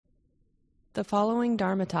The following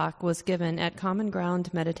Dharma Talk was given at Common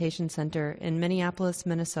Ground Meditation Center in Minneapolis,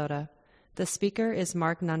 Minnesota. The speaker is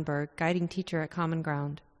Mark Nunberg, guiding teacher at Common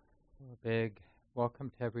Ground. A big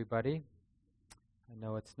welcome to everybody. I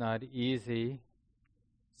know it's not easy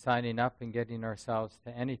signing up and getting ourselves to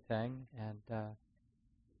anything, and a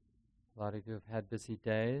lot of you have had busy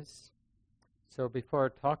days. So before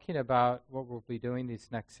talking about what we'll be doing these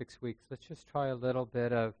next 6 weeks, let's just try a little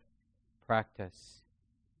bit of practice.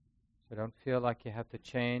 So don't feel like you have to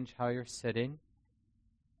change how you're sitting,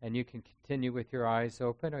 and you can continue with your eyes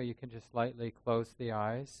open, or you can just lightly close the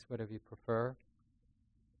eyes, whatever you prefer.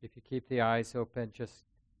 If you keep the eyes open, just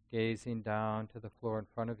gazing down to the floor in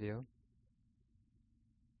front of you,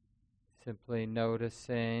 simply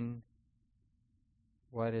noticing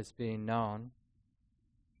what is being known.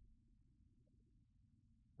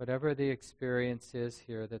 Whatever the experience is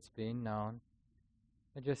here that's being known,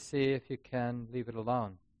 and just see if you can leave it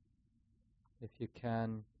alone. If you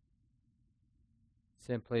can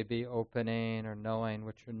simply be opening or knowing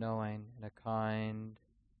what you're knowing in a kind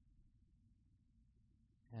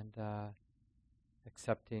and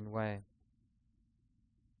accepting way.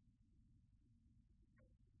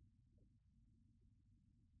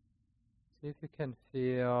 See if you can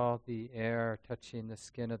feel the air touching the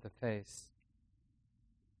skin of the face.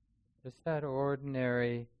 Just that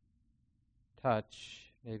ordinary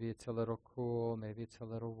touch. Maybe it's a little cool, maybe it's a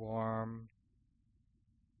little warm.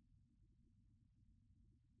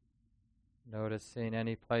 Noticing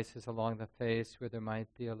any places along the face where there might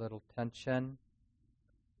be a little tension.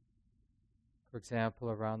 For example,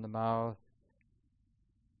 around the mouth.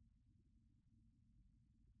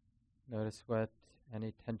 Notice what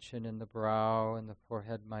any tension in the brow and the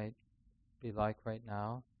forehead might be like right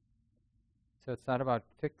now. So it's not about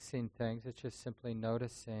fixing things, it's just simply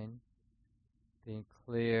noticing, being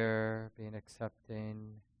clear, being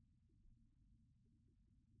accepting,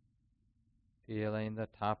 feeling the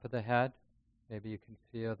top of the head. Maybe you can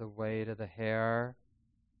feel the weight of the hair.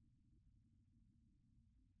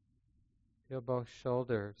 Feel both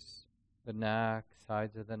shoulders, the neck,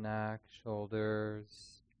 sides of the neck,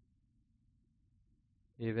 shoulders.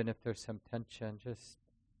 Even if there's some tension, just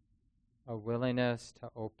a willingness to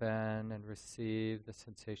open and receive the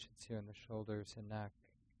sensations here in the shoulders and neck.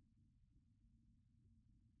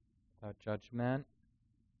 Without judgment.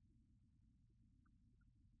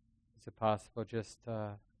 Is it possible just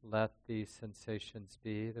to let these sensations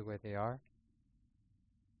be the way they are?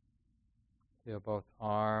 Feel both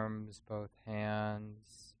arms, both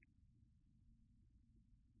hands.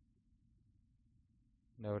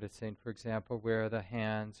 Noticing, for example, where the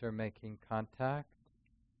hands are making contact.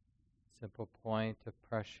 Simple point of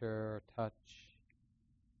pressure or touch.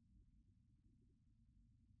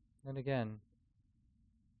 And again,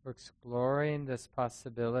 we're exploring this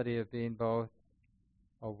possibility of being both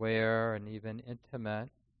aware and even intimate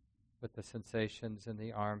with the sensations in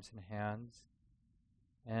the arms and hands,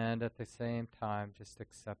 and at the same time just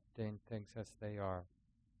accepting things as they are.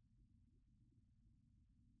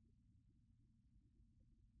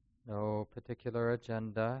 No particular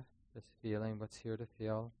agenda, just feeling what's here to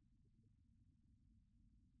feel.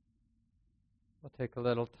 We'll take a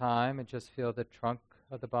little time and just feel the trunk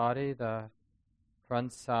of the body, the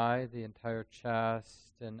front side, the entire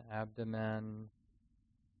chest and abdomen,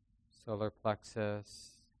 solar plexus.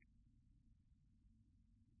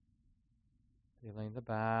 Feeling the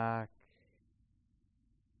back.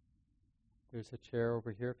 There's a chair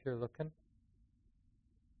over here if you're looking.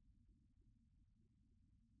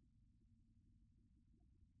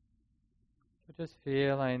 So just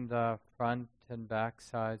feeling the front and back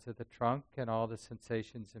sides of the trunk and all the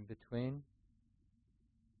sensations in between.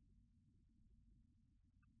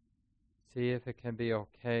 See if it can be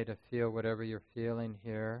okay to feel whatever you're feeling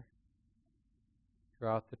here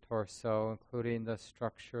throughout the torso, including the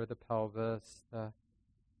structure of the pelvis, the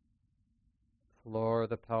floor of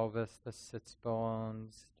the pelvis, the sits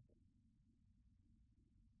bones.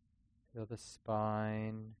 Feel the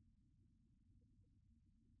spine.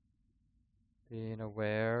 Being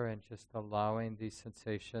aware and just allowing these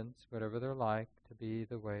sensations, whatever they're like, to be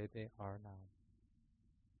the way they are now.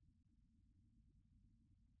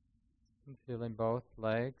 And feeling both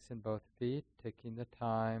legs and both feet, taking the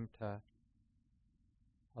time to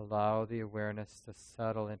allow the awareness to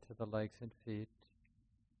settle into the legs and feet.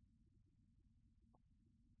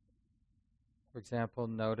 For example,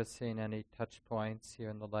 noticing any touch points here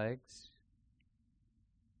in the legs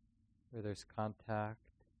where there's contact,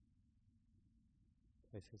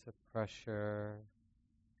 places of pressure,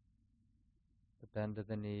 the bend of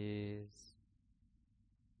the knees.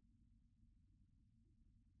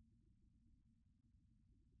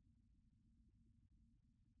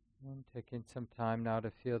 And taking some time now to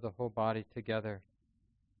feel the whole body together.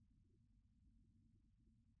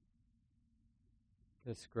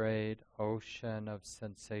 This great ocean of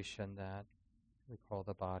sensation that we call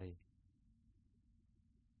the body.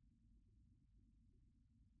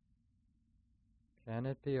 Can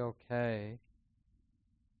it be okay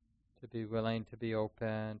to be willing to be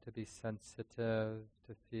open, to be sensitive,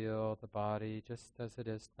 to feel the body just as it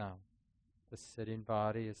is now? The sitting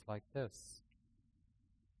body is like this.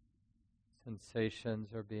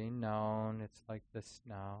 Sensations are being known, it's like this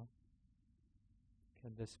now.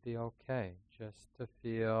 Can this be okay? Just to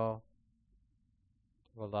feel,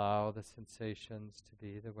 to allow the sensations to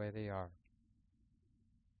be the way they are.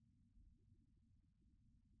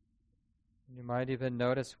 And you might even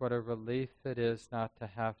notice what a relief it is not to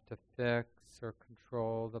have to fix or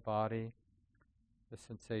control the body, the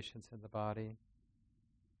sensations in the body.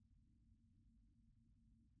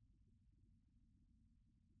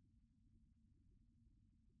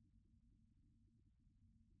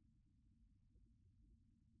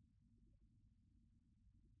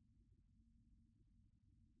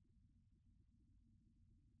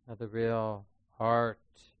 Now, the real art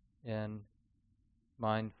in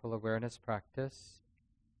mindful awareness practice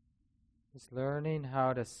is learning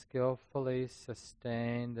how to skillfully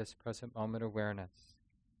sustain this present moment awareness.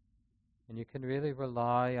 And you can really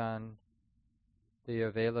rely on the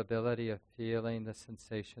availability of feeling the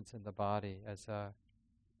sensations in the body as a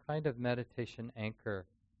kind of meditation anchor.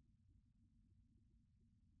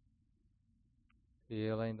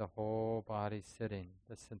 Feeling the whole body sitting,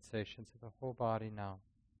 the sensations of the whole body now.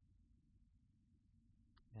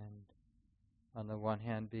 And on the one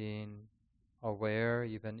hand being aware,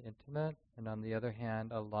 even intimate, and on the other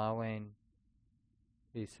hand allowing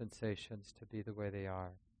these sensations to be the way they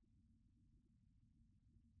are.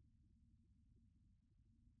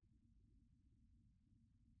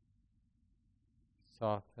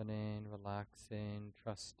 Softening, relaxing,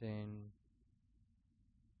 trusting.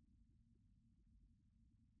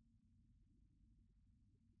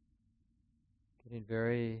 Getting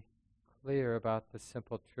very clear about the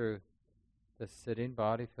simple truth. The sitting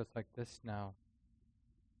body feels like this now.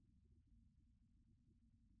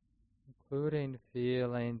 Including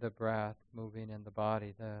feeling the breath moving in the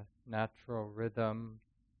body, the natural rhythm,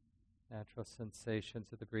 natural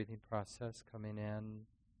sensations of the breathing process coming in,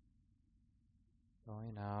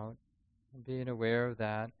 going out, and being aware of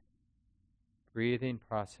that breathing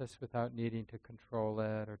process without needing to control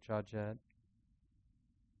it or judge it.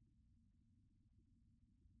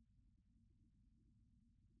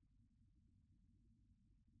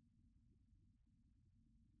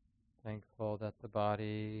 Thankful that the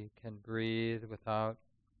body can breathe without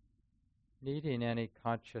needing any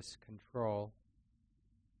conscious control.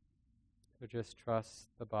 So just trust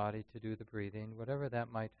the body to do the breathing, whatever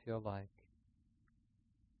that might feel like.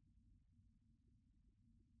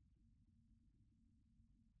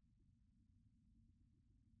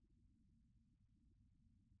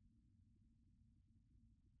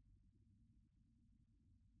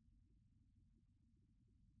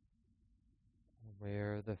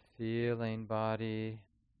 Aware of the feeling body,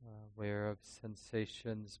 aware of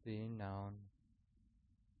sensations being known.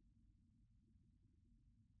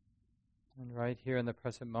 And right here in the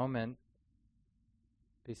present moment,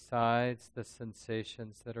 besides the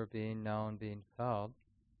sensations that are being known, being felt,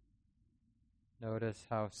 notice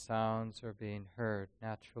how sounds are being heard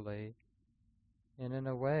naturally and in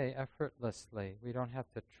a way effortlessly. We don't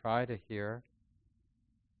have to try to hear.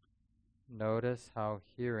 Notice how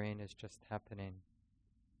hearing is just happening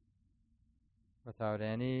without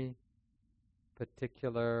any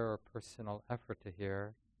particular or personal effort to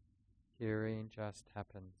hear. Hearing just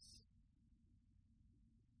happens.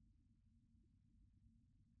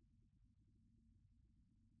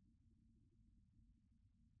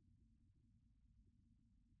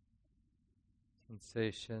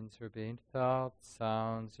 Sensations are being felt,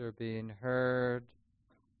 sounds are being heard,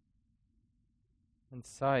 and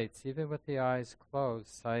sights, even with the eyes closed,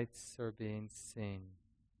 sights are being seen.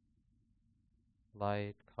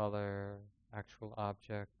 Light, color, actual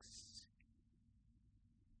objects.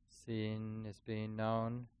 Seeing is being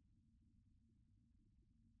known.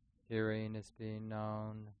 Hearing is being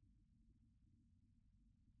known.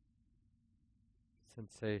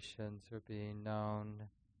 Sensations are being known.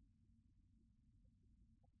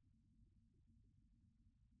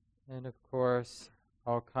 And of course,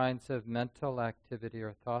 all kinds of mental activity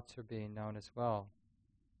or thoughts are being known as well.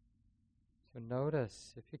 So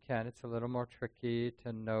notice, if you can, it's a little more tricky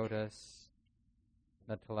to notice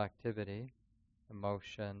mental activity,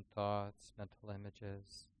 emotion, thoughts, mental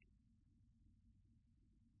images.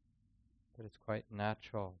 But it's quite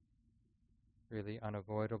natural really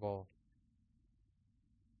unavoidable.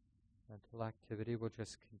 Mental activity will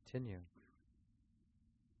just continue.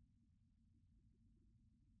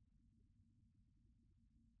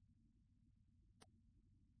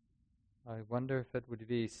 I wonder if it would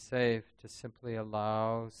be safe to simply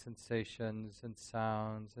allow sensations and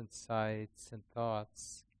sounds and sights and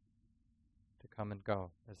thoughts to come and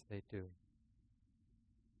go as they do.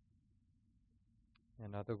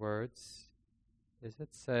 In other words, is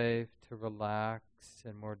it safe to relax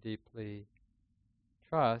and more deeply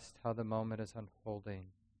trust how the moment is unfolding,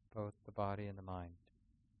 both the body and the mind?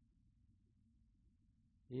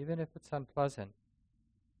 Even if it's unpleasant,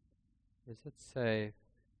 is it safe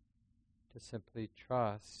to simply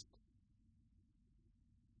trust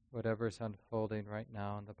whatever's unfolding right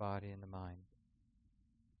now in the body and the mind?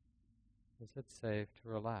 Is it safe to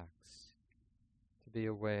relax, to be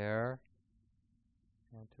aware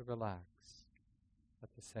and to relax at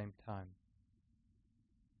the same time?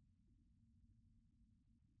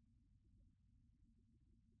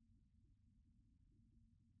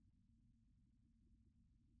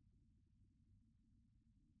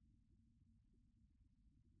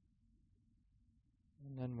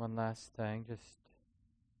 And then one last thing, just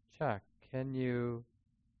check. Can you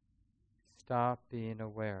stop being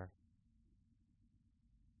aware?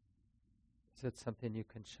 Is it something you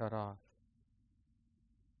can shut off?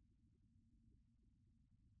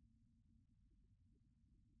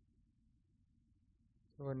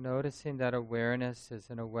 So we're noticing that awareness is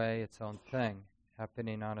in a way its own thing,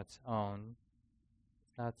 happening on its own.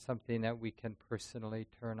 It's not something that we can personally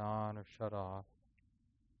turn on or shut off.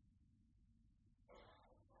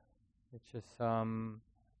 It's just some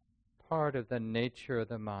part of the nature of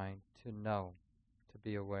the mind to know, to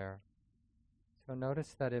be aware. So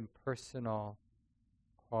notice that impersonal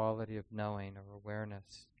quality of knowing or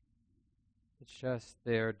awareness. It's just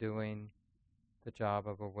there doing the job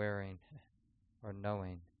of awareing or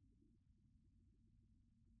knowing.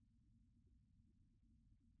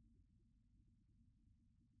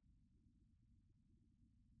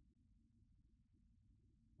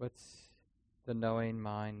 What's the knowing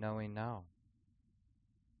mind knowing now?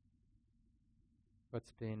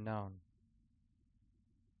 What's being known?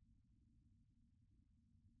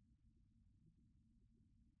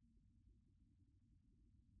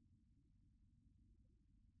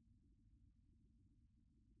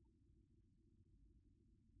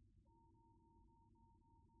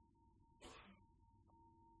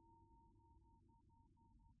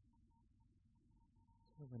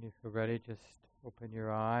 So when you feel ready, just open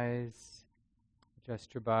your eyes,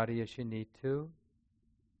 adjust your body as you need to.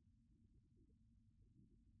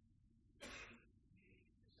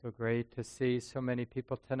 So great to see so many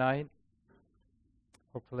people tonight.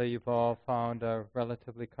 Hopefully you've all found a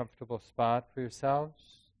relatively comfortable spot for yourselves.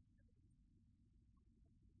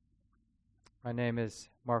 My name is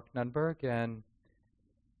Mark Nunberg, and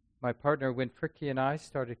my partner Win Fricke and I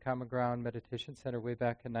started Common Ground Meditation Center way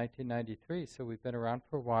back in 1993, so we've been around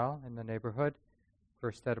for a while in the neighborhood.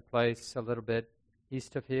 First at a place a little bit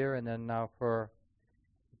east of here, and then now we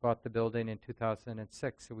bought the building in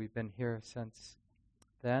 2006, so we've been here since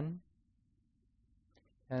then.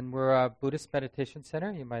 And we're a Buddhist meditation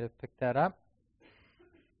center. You might have picked that up.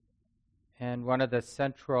 And one of the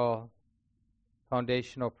central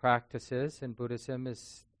foundational practices in Buddhism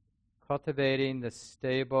is cultivating the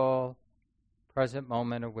stable, present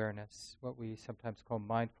moment awareness, what we sometimes call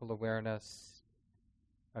mindful awareness,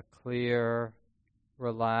 a clear,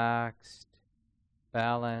 relaxed,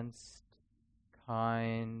 balanced,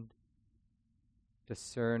 kind,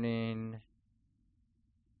 discerning,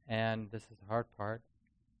 and this is the hard part,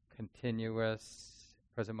 continuous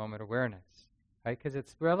present moment awareness, right? Because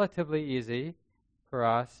it's relatively easy for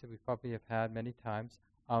us, we probably have had many times,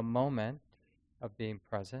 a moment of being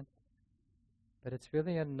present, but it's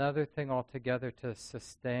really another thing altogether to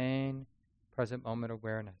sustain present moment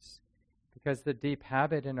awareness, because the deep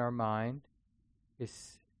habit in our mind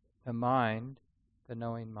is the mind, the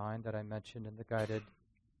knowing mind that I mentioned in the guided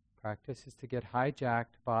practice, is to get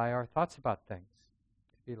hijacked by our thoughts about things,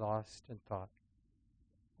 to be lost in thought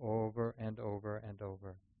over and over and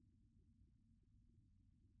over.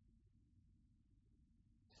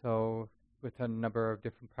 So with a number of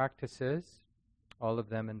different practices, all of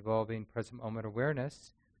them involving present moment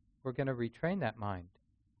awareness, we're going to retrain that mind.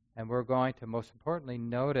 And we're going to, most importantly,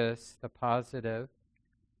 notice the positive,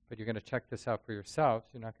 but you're going to check this out for yourselves.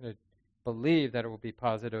 You're not going to believe that it will be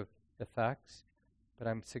positive effects, but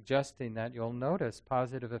I'm suggesting that you'll notice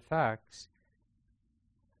positive effects.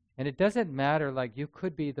 And it doesn't matter, like you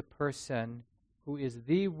could be the person who is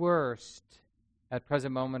the worst at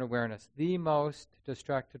present moment awareness. The most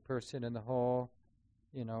distracted person in the whole,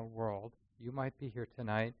 world. You might be here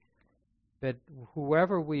tonight. But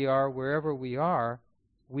whoever we are, wherever we are,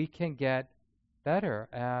 we can get better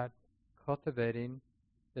at cultivating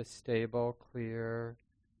this stable, clear,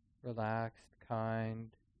 relaxed, kind,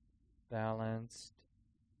 balanced,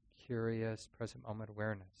 curious, present moment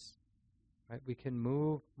awareness. Right? We can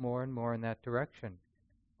move more and more in that direction.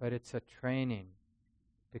 But it's a training,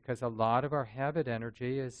 because a lot of our habit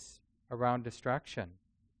energy is around distraction.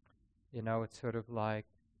 It's sort of like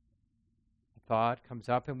a thought comes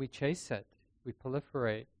up and we chase it. We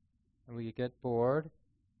proliferate and we get bored,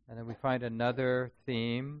 and then we find another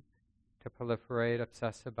theme to proliferate,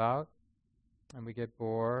 obsess about, and we get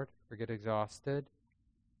bored or get exhausted,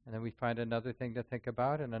 and then we find another thing to think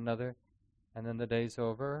about and another, and then the day's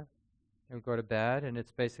over and we go to bed, and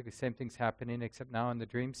it's basically the same thing's happening except now in the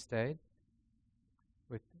dream state,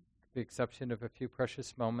 with the exception of a few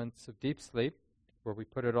precious moments of deep sleep where we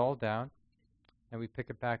put it all down and we pick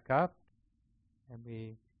it back up, and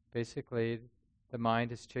we basically, the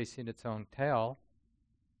mind is chasing its own tail,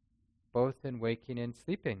 both in waking and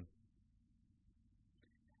sleeping.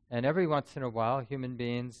 And every once in a while, human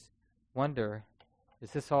beings wonder,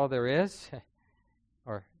 is this all there is?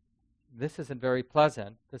 Or this isn't very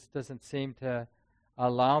pleasant. This doesn't seem to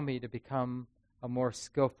allow me to become a more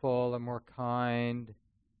skillful, a more kind,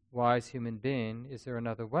 wise human being. Is there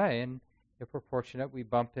another way? And if we're fortunate, we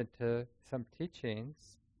bump into some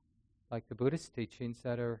teachings, like the Buddhist teachings,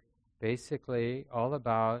 that are basically all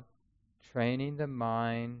about training the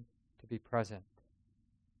mind to be present.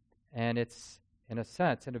 And it's, in a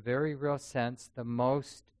sense, in a very real sense, the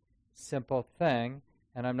most simple thing.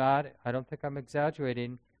 And I don't think I'm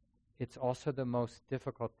exaggerating. It's also the most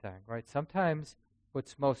difficult thing, right? Sometimes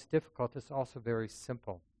what's most difficult is also very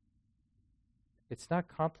simple. It's not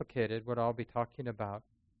complicated, what I'll be talking about.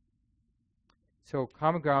 So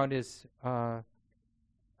Common Ground is a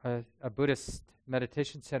Buddhist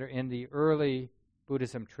meditation center in the early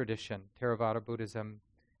Buddhism tradition, Theravada Buddhism,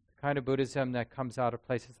 the kind of Buddhism that comes out of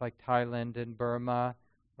places like Thailand and Burma,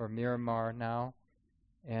 or Myanmar now,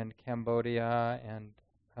 and Cambodia and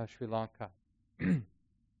Sri Lanka.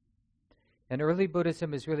 And early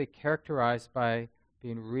Buddhism is really characterized by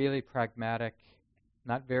being really pragmatic,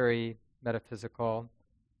 not very metaphysical.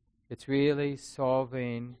 It's really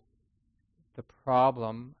solving the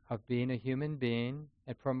problem of being a human being,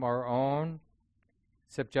 and from our own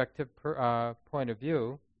subjective point of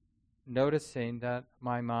view, noticing that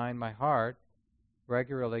my mind, my heart,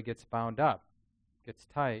 regularly gets bound up, gets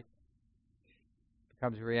tight,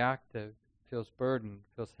 becomes reactive, feels burdened,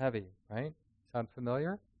 feels heavy, right? Sound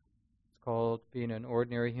familiar? It's called being an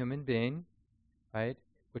ordinary human being, right?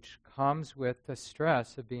 Which comes with the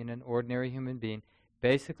stress of being an ordinary human being,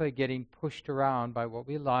 basically getting pushed around by what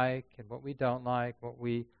we like and what we don't like, what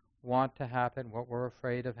we want to happen, what we're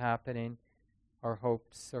afraid of happening, our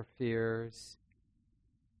hopes, our fears,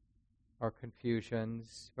 our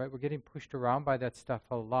confusions, right? We're getting pushed around by that stuff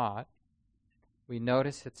a lot. We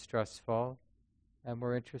notice it's stressful, and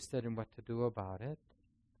we're interested in what to do about it.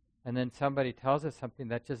 And then somebody tells us something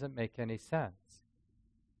that doesn't make any sense.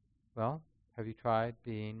 Well, have you tried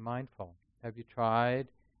being mindful? Have you tried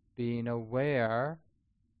being aware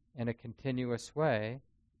in a continuous way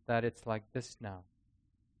that it's like this now?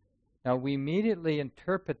 Now, we immediately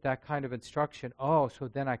interpret that kind of instruction, oh, so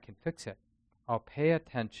then I can fix it. I'll pay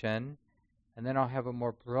attention, and then I'll have a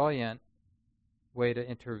more brilliant way to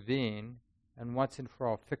intervene, and once and for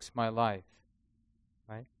all fix my life,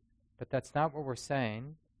 right? But that's not what we're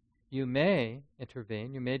saying. You may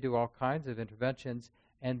intervene, you may do all kinds of interventions,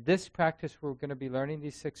 and this practice we're going to be learning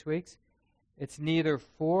these 6 weeks, it's neither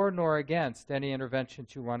for nor against any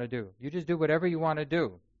interventions you want to do. You just do whatever you want to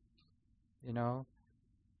do.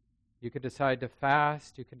 You can decide to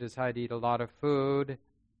fast, you can decide to eat a lot of food,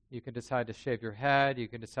 you can decide to shave your head, you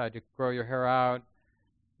can decide to grow your hair out,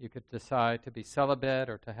 you could decide to be celibate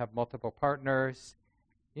or to have multiple partners.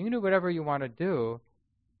 You can do whatever you want to do,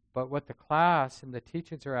 but what the class and the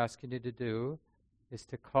teachings are asking you to do is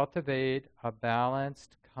to cultivate a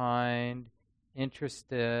balanced, kind,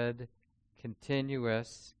 interested,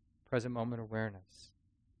 continuous, present moment awareness.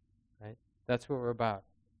 Right? That's what we're about.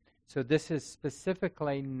 So this is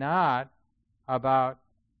specifically not about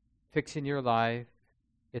fixing your life.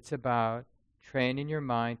 It's about training your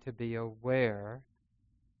mind to be aware,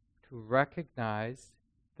 to recognize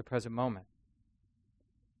the present moment.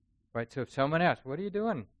 Right? So if someone asks, what are you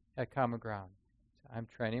doing at Common Ground? I'm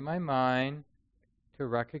training my mind to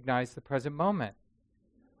recognize the present moment.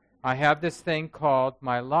 I have this thing called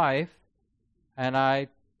my life, and I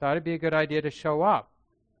thought it'd be a good idea to show up.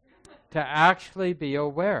 to actually be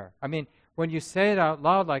aware. I mean, when you say it out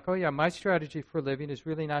loud, like, oh yeah, my strategy for living is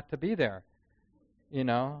really not to be there. You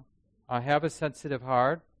know, I have a sensitive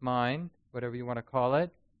heart, mind, whatever you want to call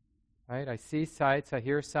it, right? I see sights, I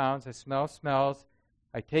hear sounds, I smell smells,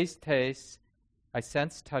 I taste tastes, I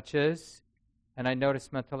sense touches, and I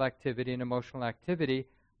notice mental activity and emotional activity,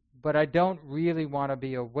 but I don't really want to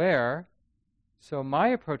be aware. So my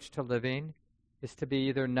approach to living is to be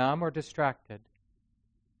either numb or distracted,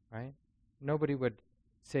 right? Nobody would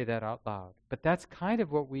say that out loud. But that's kind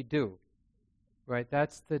of what we do, right?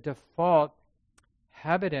 That's the default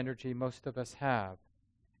habit energy most of us have.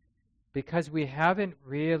 Because we haven't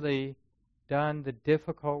really done the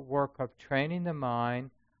difficult work of training the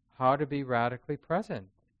mind how to be radically present,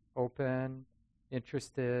 open,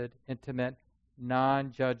 interested, intimate,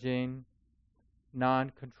 non-judging,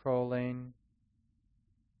 non-controlling,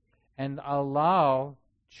 and allow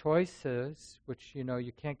choices, which,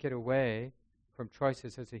 you can't get away from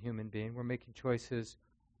choices as a human being. We're making choices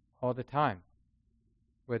all the time.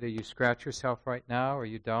 Whether you scratch yourself right now or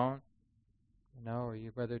you don't, or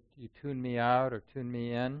whether you tune me out or tune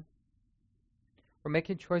me in. We're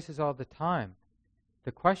making choices all the time.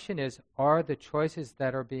 The question is, are the choices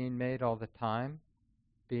that are being made all the time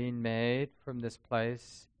being made from this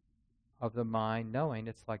place of the mind knowing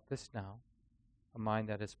it's like this now, a mind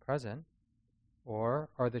that is present, or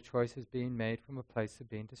are the choices being made from a place of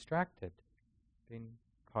being distracted, being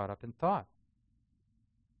caught up in thought?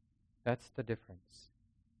 That's the difference.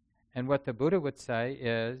 And what the Buddha would say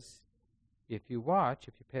is, if you watch,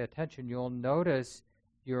 if you pay attention, you'll notice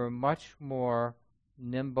you're a much more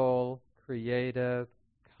nimble, creative,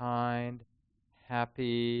 kind,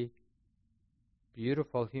 happy,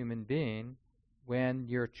 beautiful human being when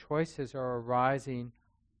your choices are arising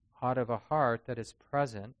out of a heart that is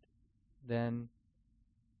present than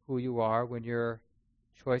who you are when your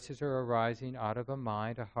choices are arising out of a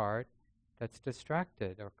mind, a heart that's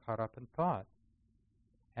distracted or caught up in thought.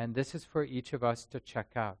 And this is for each of us to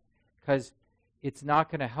check out. Because it's not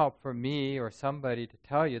going to help for me or somebody to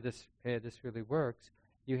tell you this, hey, this really works.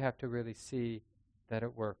 You have to really see that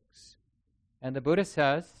it works. And the Buddha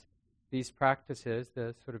says these practices,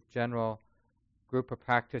 the sort of general group of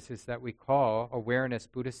practices that we call awareness,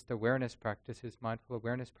 Buddhist awareness practices, mindful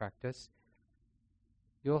awareness practice,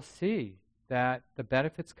 you'll see that the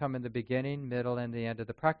benefits come in the beginning, middle, and the end of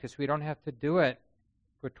the practice. We don't have to do it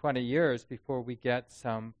for 20 years before we get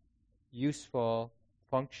some useful,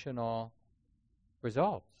 functional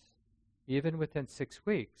results, even within 6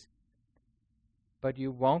 weeks. But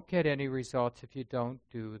you won't get any results if you don't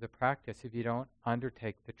do the practice, if you don't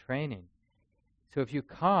undertake the training. So if you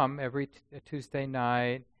come every Tuesday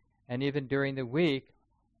night and even during the week,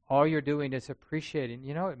 all you're doing is appreciating,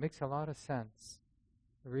 it makes a lot of sense.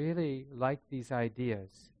 I really like these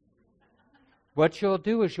ideas. What you'll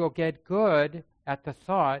do is you'll get good at the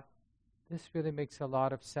thought, this really makes a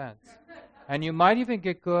lot of sense. And you might even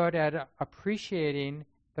get good at appreciating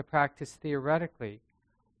the practice theoretically,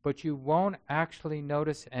 but you won't actually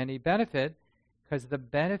notice any benefit because the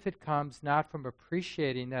benefit comes not from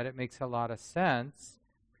appreciating that it makes a lot of sense.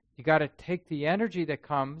 You got to take the energy that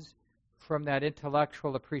comes from that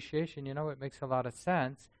intellectual appreciation, it makes a lot of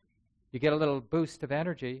sense. You get a little boost of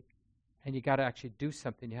energy and you got to actually do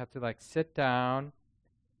something. You have to sit down.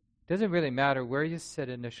 It doesn't really matter where you sit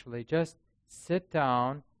initially, just sit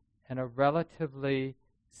down in a relatively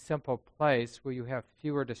simple place where you have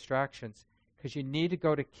fewer distractions, because you need to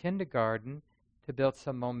go to kindergarten to build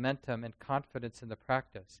some momentum and confidence in the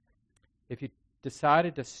practice. If you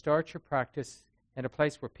decided to start your practice in a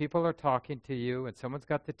place where people are talking to you and someone's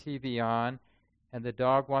got the TV on and the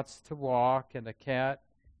dog wants to walk and the cat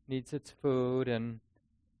needs its food, and,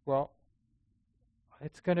 well,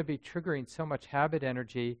 it's going to be triggering so much habit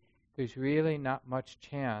energy, there's really not much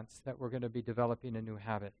chance that we're going to be developing a new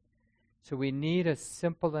habit. So we need a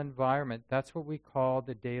simple environment. That's what we call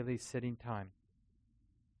the daily sitting time.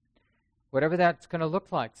 Whatever that's going to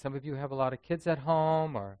look like. Some of you have a lot of kids at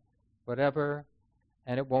home or whatever,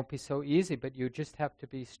 and it won't be so easy, but you just have to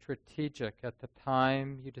be strategic at the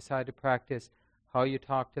time you decide to practice, how you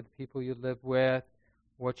talk to the people you live with,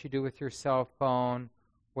 what you do with your cell phone,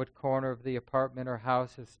 what corner of the apartment or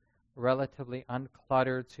house is relatively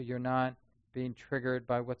uncluttered so you're not being triggered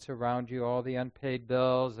by what's around you, all the unpaid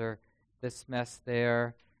bills or this mess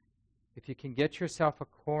there. If you can get yourself a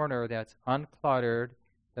corner that's uncluttered,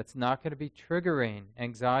 that's not going to be triggering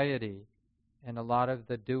anxiety and a lot of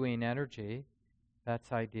the doing energy,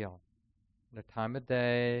 that's ideal. The time of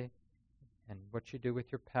day and what you do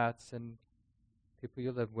with your pets and people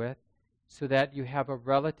you live with, so that you have a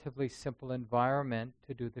relatively simple environment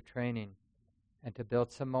to do the training. and to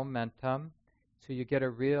build some momentum so you get a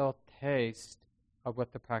real taste of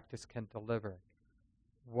what the practice can deliver.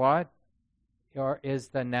 What is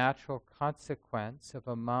the natural consequence of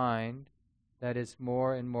a mind that is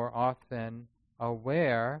more and more often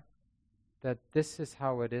aware that this is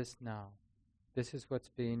how it is now. This is what's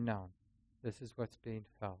being known. This is what's being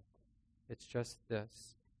felt. It's just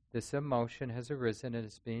this. This emotion has arisen and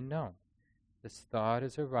is being known. This thought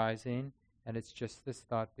is arising and it's just this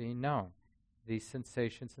thought being known. These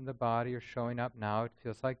sensations in the body are showing up now. It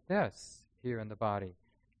feels like this here in the body.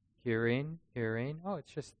 Hearing. Oh,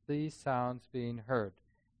 it's just these sounds being heard.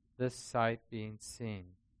 This sight being seen.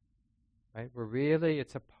 Right?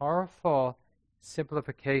 It's a powerful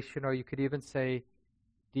simplification, or you could even say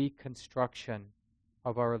deconstruction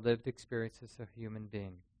of our lived experiences of human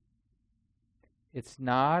being. It's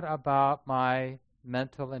not about my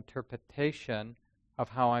mental interpretation of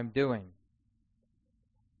how I'm doing.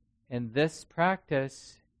 In this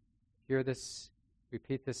practice,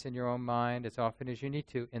 repeat this in your own mind as often as you need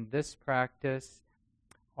to. In this practice,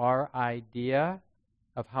 our idea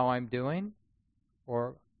of how I'm doing,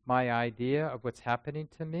 or my idea of what's happening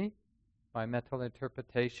to me, my mental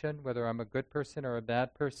interpretation, whether I'm a good person or a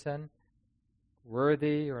bad person,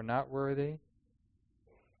 worthy or not worthy,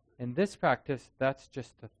 in this practice, that's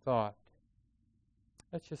just a thought.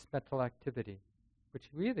 That's just mental activity, which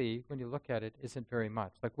really, when you look at it, isn't very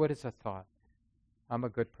much. Like, what is a thought? I'm a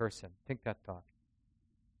good person. Think that thought.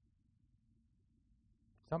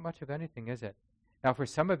 It's not much of anything, is it? Now, for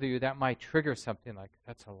some of you, that might trigger something like,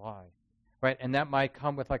 that's a lie. Right? And that might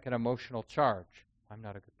come with like an emotional charge. I'm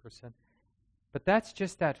not a good person. But that's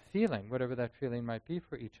just that feeling, whatever that feeling might be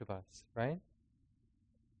for each of us, right?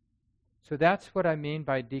 So that's what I mean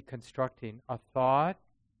by deconstructing. A thought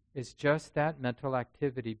is just that mental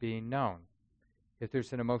activity being known. If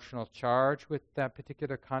there's an emotional charge with that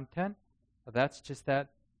particular content, well, that's just that,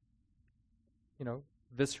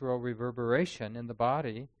 visceral reverberation in the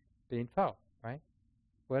body being felt, right?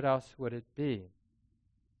 What else would it be?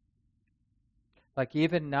 Like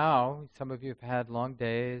even now, some of you have had long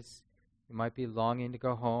days. You might be longing to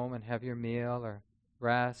go home and have your meal or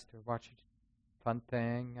rest or watch a fun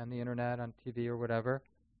thing on the internet, on TV or whatever.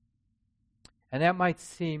 And that might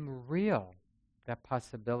seem real, that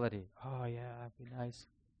possibility. Oh yeah, that'd be nice.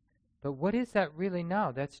 But what is that really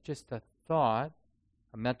now? That's just a thought,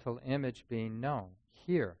 a mental image being known,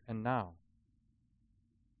 here and now.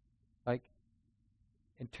 Like,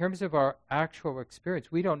 in terms of our actual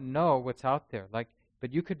experience, we don't know what's out there.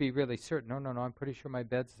 But you could be really certain, no, I'm pretty sure my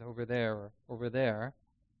bed's over there or over there.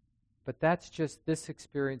 But that's just this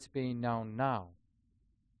experience being known now.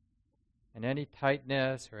 And any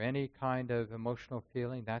tightness or any kind of emotional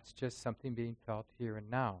feeling, that's just something being felt here and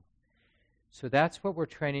now. So that's what we're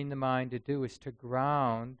training the mind to do, is to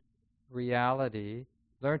ground reality,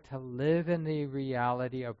 learn to live in the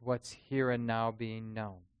reality of what's here and now being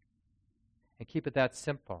known. And keep it that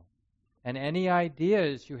simple. And any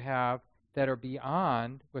ideas you have that are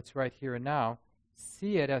beyond what's right here and now,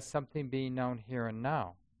 see it as something being known here and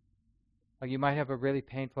now. Like you might have a really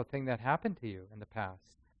painful thing that happened to you in the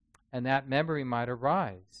past, and that memory might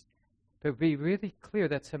arise. But be really clear,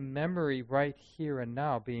 that's a memory right here and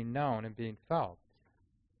now being known and being felt.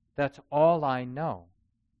 That's all I know.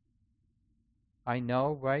 I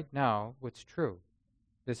know right now what's true.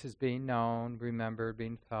 This is being known, remembered,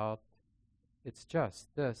 being felt. It's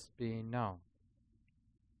just this being known.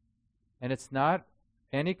 And it's not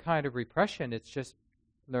any kind of repression, it's just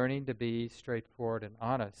learning to be straightforward and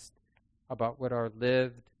honest about what our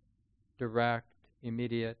lived, direct,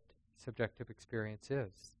 immediate, subjective experience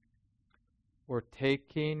is. We're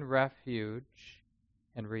taking refuge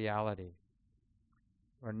in reality.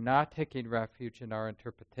 We're not taking refuge in our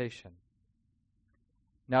interpretation.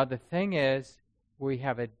 Now the thing is, we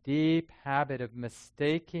have a deep habit of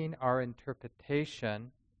mistaking our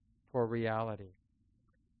interpretation for reality.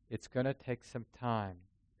 It's going to take some time.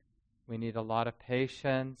 We need a lot of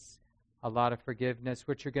patience, a lot of forgiveness,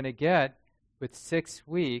 which you're going to get with 6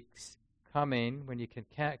 weeks coming when you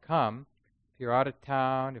can't come. If you're out of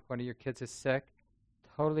town, if one of your kids is sick,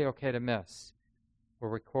 totally okay to miss. We're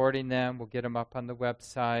recording them. We'll get them up on the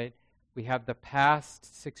website. We have the past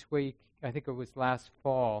 6-week, I think it was last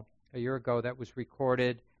fall, a year ago, that was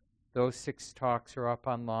recorded. Those 6 talks are up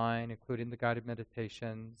online, including the guided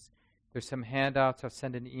meditations. There's some handouts. I'll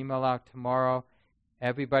send an email out tomorrow.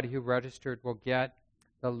 Everybody who registered will get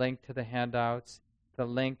the link to the handouts, the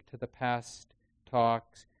link to the past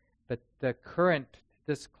talks. But the current,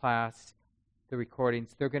 this class, the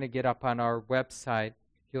recordings, they're going to get up on our website.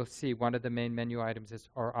 You'll see one of the main menu items is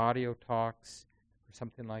our audio talks or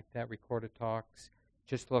something like that, recorded talks.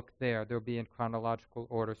 just look there. They'll be in chronological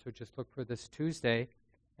order, so just look for this Tuesday,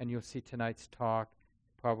 and you'll see tonight's talk.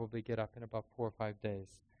 Probably get up in about 4 or 5 days.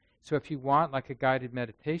 So if you want like a guided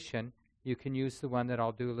meditation, you can use the one that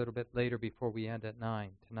I'll do a little bit later before we end at 9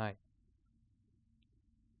 tonight.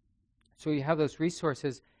 So you have those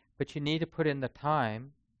resources, but you need to put in the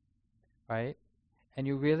time, right? And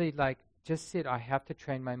you really just sit, I have to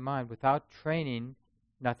train my mind. Without training,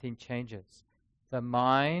 nothing changes. The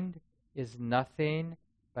mind is nothing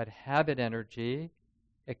but habit energy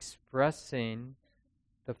expressing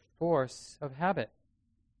the force of habit,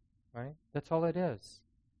 right? That's all it is.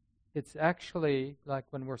 It's actually like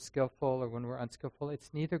when we're skillful or when we're unskillful,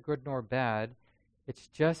 it's neither good nor bad. It's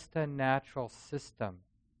just a natural system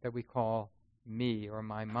that we call me or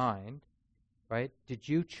my mind, right? Did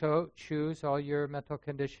you choose all your mental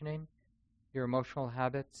conditioning, your emotional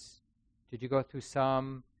habits? Did you go through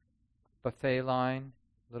some buffet line?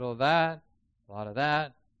 A little of that, a lot of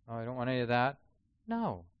that. Oh, I don't want any of that.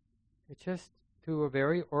 No. It's just through a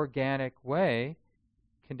very organic way,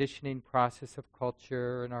 conditioning process of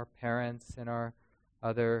culture and our parents and our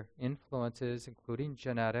other influences, including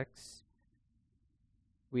genetics,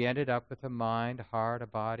 we ended up with a mind, a heart, a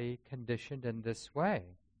body conditioned in this way,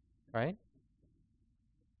 right?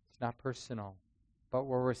 It's not personal, but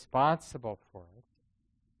we're responsible for it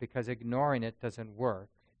because ignoring it doesn't work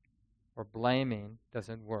or blaming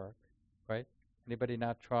doesn't work, right? Anybody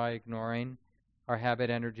not try ignoring our habit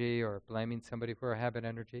energy or blaming somebody for our habit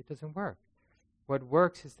energy? It doesn't work. What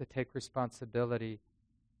works is to take responsibility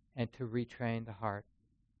and to retrain the heart.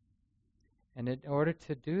 And in order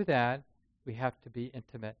to do that, we have to be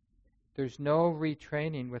intimate. There's no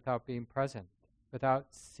retraining without being present, without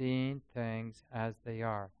seeing things as they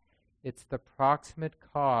are. It's the proximate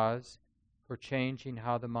cause for changing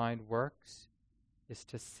how the mind works, is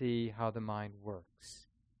to see how the mind works.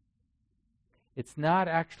 It's not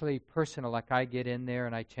actually personal, like I get in there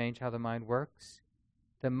and I change how the mind works.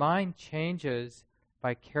 The mind changes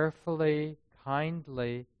by carefully,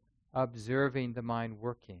 kindly observing the mind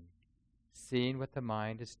working, seeing what the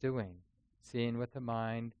mind is doing, seeing what the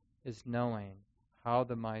mind is knowing, how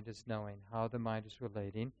the mind is knowing, how the mind is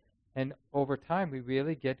relating. And over time, we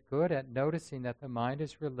really get good at noticing that the mind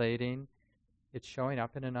is relating. It's showing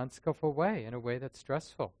up in an unskillful way, in a way that's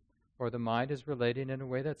stressful, or the mind is relating in a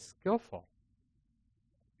way that's skillful.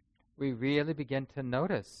 We really begin to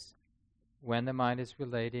notice when the mind is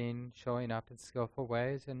relating, showing up in skillful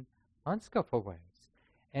ways and unskillful ways.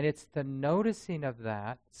 And it's the noticing of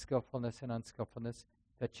that, skillfulness and unskillfulness,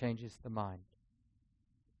 that changes the mind.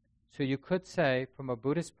 So you could say, from a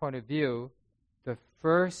Buddhist point of view, the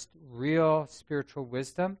first real spiritual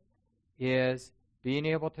wisdom is being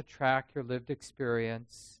able to track your lived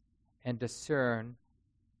experience and discern,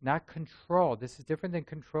 not control. This is different than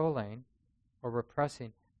controlling or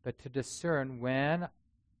repressing, but to discern when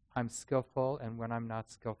I'm skillful and when I'm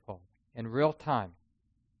not skillful in real time.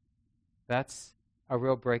 That's a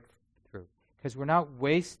real breakthrough, because we're not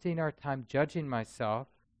wasting our time judging myself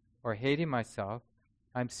or hating myself.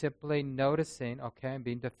 I'm simply noticing, okay, I'm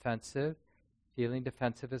being defensive. Feeling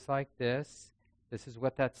defensive is like this. This is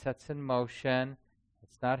what that sets in motion.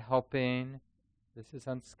 It's not helping. This is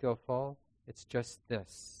unskillful. It's just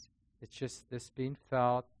this. It's just this being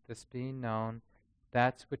felt, this being known.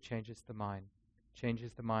 That's what changes the mind.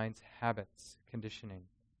 Changes the mind's habits, conditioning.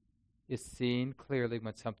 Is seeing clearly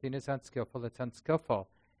when something is unskillful, it's unskillful.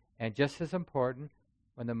 And just as important,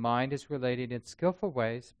 when the mind is relating in skillful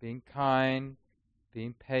ways, being kind,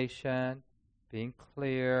 being patient, being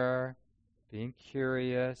clear, being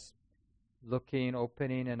curious, looking,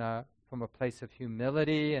 opening from a place of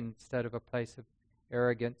humility instead of a place of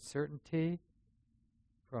arrogant certainty,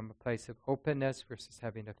 from a place of openness versus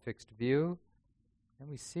having a fixed view. And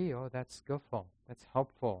we see, oh, that's skillful, that's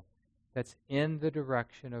helpful, that's in the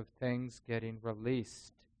direction of things getting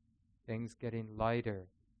released, things getting lighter,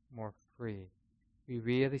 more free. We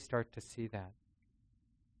really start to see that.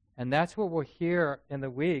 And that's what we'll hear in the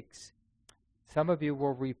weeks. Some of you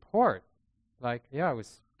will report, like, yeah, I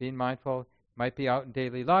was being mindful. It might be out in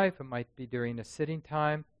daily life, it might be during a sitting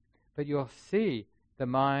time, but you'll see the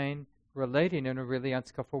mind relating in a really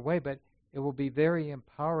unskillful way, but it will be very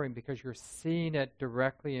empowering because you're seeing it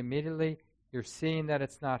directly, immediately. You're seeing that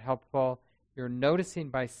it's not helpful. You're noticing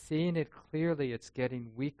by seeing it clearly it's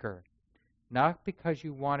getting weaker. Not because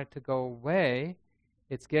you want it to go away,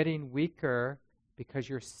 it's getting weaker because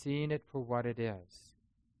you're seeing it for what it is.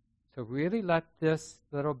 So really let this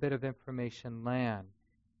little bit of information land.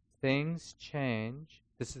 Things change.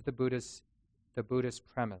 This is the Buddhist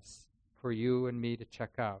premise for you and me to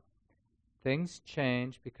check out. Things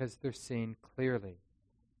change because they're seen clearly.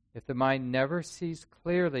 If the mind never sees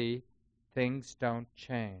clearly, things don't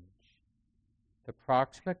change. The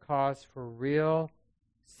proximate cause for real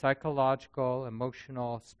psychological,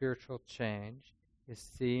 emotional, spiritual change is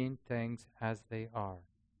seeing things as they are,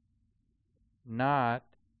 not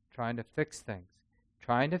trying to fix things.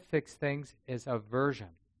 Trying to fix things is aversion.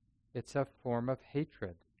 It's a form of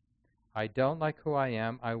hatred. I don't like who I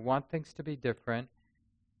am. I want things to be different.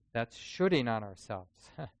 That's shooting on ourselves.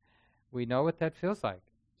 We know what that feels like,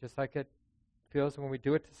 just like it feels when we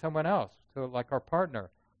do it to someone else, so like our partner,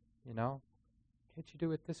 you know. Can't you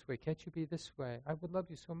do it this way? Can't you be this way? I would love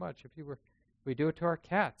you so much if you were. We do it to our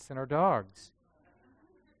cats and our dogs.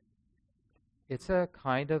 It's a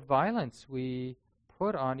kind of violence we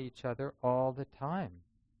put on each other all the time.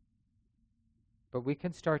 But we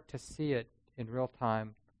can start to see it in real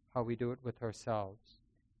time, how we do it with ourselves,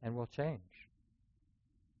 and we'll change.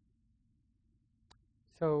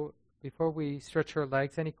 So before we stretch our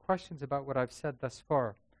legs, any questions about what I've said thus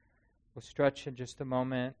far? We'll stretch in just a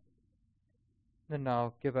moment. Then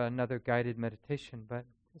I'll give another guided meditation, but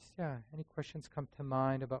just, any questions come to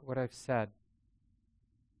mind about what I've said?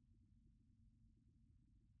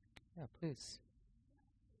 Yeah, please.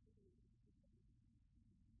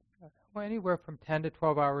 Well, anywhere from 10 to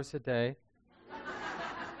 12 hours a day.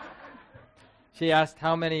 She asked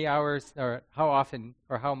how many hours, or how often,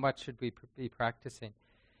 or how much should we be practicing?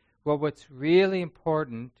 Well, what's really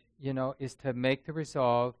important, is to make the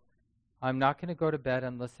resolve, I'm not going to go to bed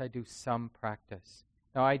unless I do some practice.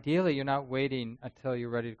 Now, ideally, you're not waiting until you're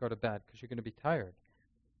ready to go to bed because you're going to be tired.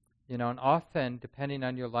 And often, depending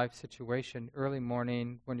on your life situation, early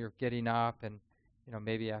morning when you're getting up and,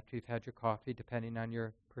 maybe after you've had your coffee, depending on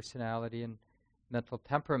your personality and mental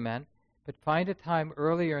temperament, but find a time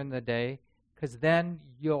earlier in the day because then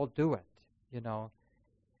you'll do it,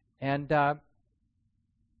 And,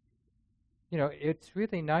 it's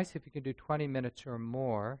really nice if you can do 20 minutes or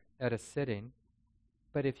more at a sitting.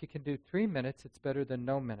 But if you can do 3 minutes, it's better than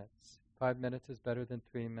no minutes. 5 minutes is better than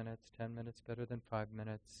 3 minutes. 10 minutes better than 5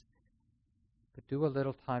 minutes. But do a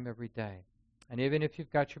little time every day. And even if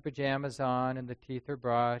you've got your pajamas on and the teeth are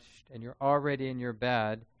brushed and you're already in your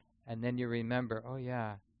bed, and then you remember, oh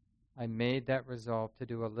yeah, I made that resolve to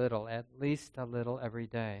do a little, at least a little every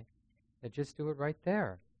day. And just do it right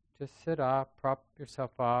there. Just sit up, prop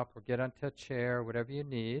yourself up, or get onto a chair, whatever you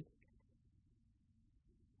need.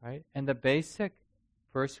 Right? And the basic,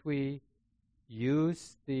 first we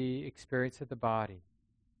use the experience of the body,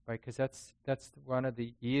 right? Because that's one of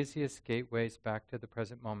the easiest gateways back to the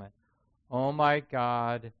present moment. Oh my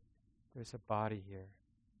God, there's a body here.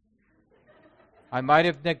 I might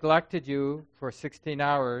have neglected you for 16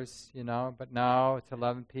 hours, but now it's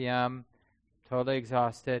 11 p.m., totally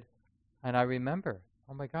exhausted, and I remember,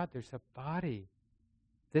 oh my God, there's a body.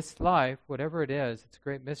 This life, whatever it is, it's a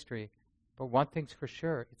great mystery, but one thing's for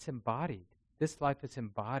sure, it's embodied. This life is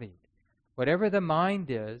embodied. Whatever the mind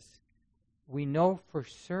is, we know for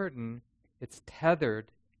certain it's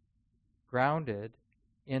tethered, grounded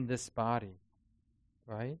in this body,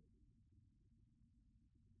 right?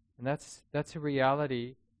 And that's a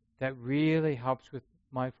reality that really helps with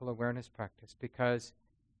mindful awareness practice because,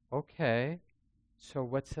 okay, so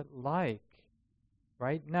what's it like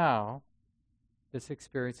right now, this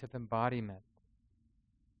experience of embodiment,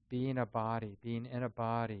 being a body, being in a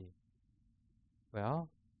body? Well,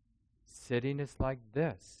 sitting is like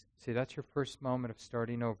this. See, that's your first moment of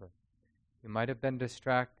starting over. You might have been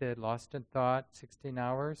distracted, lost in thought, 16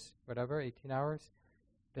 hours, whatever, 18 hours.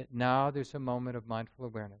 But now there's a moment of mindful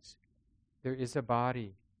awareness. There is a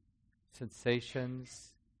body.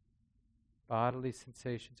 Sensations, bodily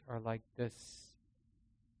sensations are like this.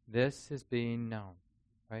 This is being known,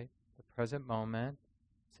 right? The present moment,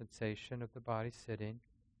 sensation of the body sitting,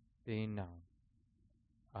 being known.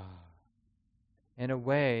 In a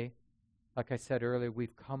way, like I said earlier,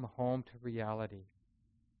 we've come home to reality.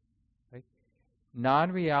 Right?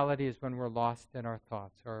 Non-reality is when we're lost in our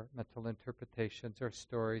thoughts, our mental interpretations, our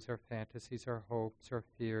stories, our fantasies, our hopes, our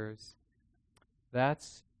fears.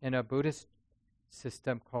 That's in a Buddhist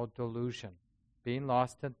system called delusion. Being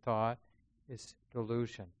lost in thought is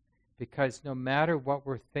delusion. Because no matter what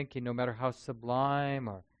we're thinking, no matter how sublime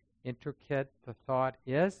or intricate the thought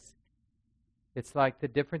is, it's like the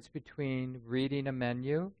difference between reading a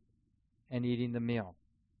menu and eating the meal.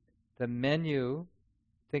 The menu,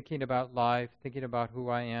 thinking about life, thinking about who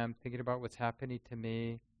I am, thinking about what's happening to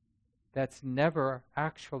me, that's never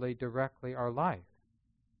actually directly our life.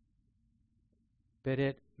 But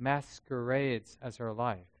it masquerades as our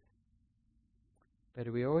life. But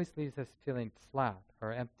it always leaves us feeling flat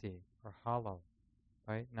or empty or hollow,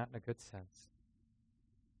 right? Not in a good sense.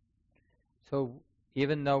 So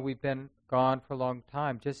even though we've been gone for a long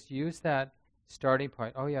time, just use that starting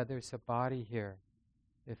point. Oh yeah, there's a body here.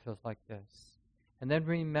 It feels like this. And then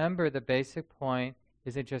remember the basic point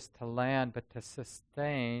isn't just to land, but to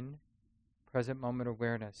sustain present moment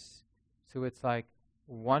awareness. So it's like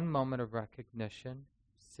one moment of recognition,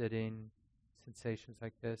 sitting, sensations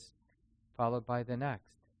like this, followed by the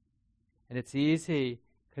next. And it's easy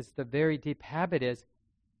because the very deep habit is,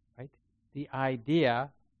 right, the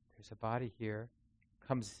idea, there's a body here,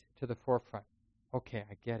 comes to the forefront. Okay,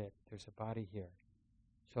 I get it. There's a body here.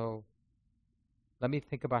 So let me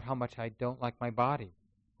think about how much I don't like my body.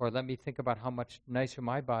 Or let me think about how much nicer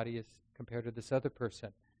my body is compared to this other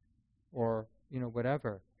person. Or,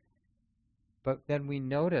 whatever. But then we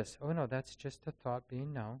notice, oh no, that's just a thought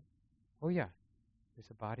being known. Oh yeah, there's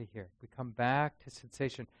a body here. We come back to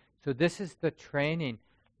sensation. So this is the training,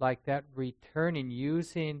 like that returning,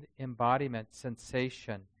 using embodiment,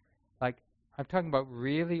 sensation. Like, I'm talking about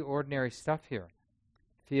really ordinary stuff here.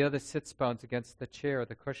 Feel the sits bones against the chair,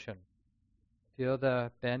 the cushion. Feel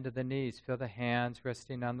the bend of the knees. Feel the hands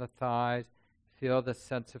resting on the thighs. Feel the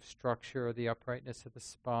sense of structure or the uprightness of the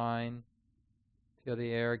spine. Feel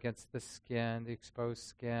the air against the skin, the exposed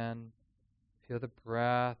skin. Feel the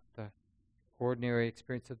breath, the ordinary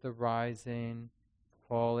experience of the rising,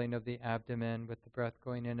 falling of the abdomen with the breath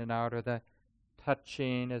going in and out, or the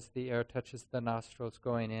touching as the air touches the nostrils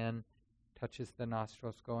going in, touches the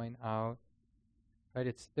nostrils going out.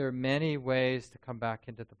 Right? There are many ways to come back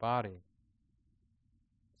into the body.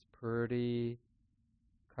 It's pretty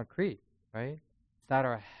concrete, right? It's not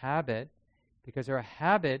our habit, because our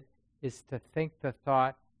habit is to think the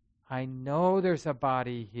thought, I know there's a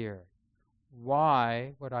body here.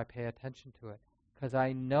 Why would I pay attention to it? Because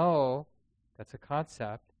I know, that's a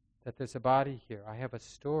concept, that there's a body here. I have a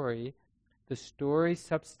story. The story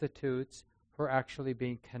substitutes for actually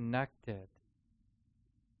being connected,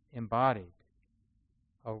 embodied,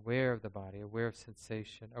 aware of the body, aware of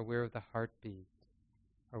sensation, aware of the heartbeat,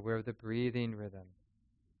 aware of the breathing rhythm,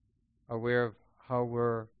 aware of how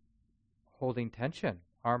we're holding tension,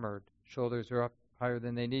 armored, shoulders are up higher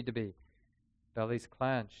than they need to be, belly's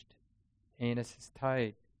clenched, anus is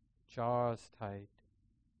tight, jaws tight,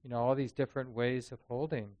 all these different ways of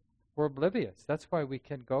holding. We're oblivious. That's why we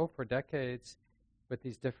can go for decades with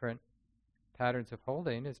these different patterns of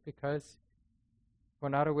holding, is because we're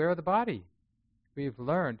not aware of the body. We've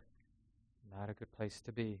learned, not a good place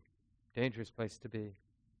to be, dangerous place to be.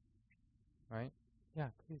 Right? Yeah,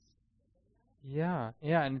 please. Yeah,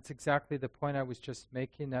 and it's exactly the point I was just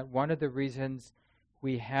making, that one of the reasons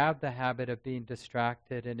we have the habit of being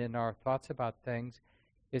distracted and in our thoughts about things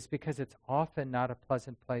is because it's often not a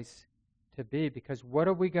pleasant place to be. Because what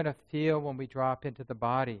are we going to feel when we drop into the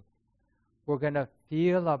body? We're going to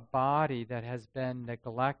feel a body that has been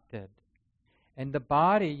neglected. And the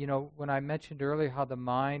body, when I mentioned earlier how the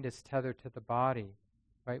mind is tethered to the body,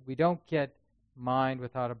 right? We don't get mind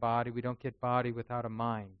without a body. We don't get body without a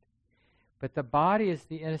mind. But the body is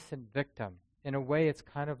the innocent victim. In a way, it's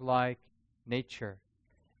kind of like nature.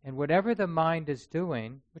 And whatever the mind is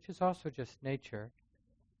doing, which is also just nature,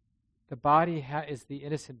 the body is the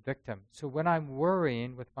innocent victim. So when I'm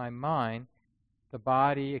worrying with my mind, the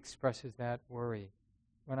body expresses that worry.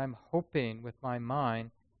 When I'm hoping with my mind,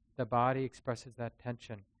 the body expresses that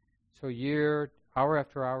tension. So hour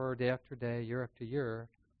after hour, day after day, year after year,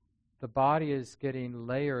 the body is getting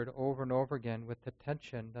layered over and over again with the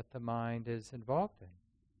tension that the mind is involved in.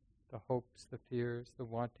 The hopes, the fears, the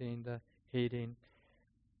wanting, the hating.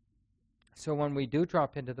 So when we do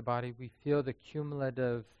drop into the body, we feel the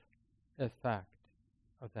cumulative effect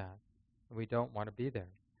of that. And we don't want to be there.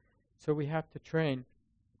 So we have to train,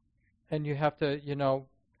 and you have to,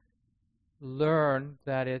 learn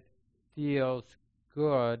that it feels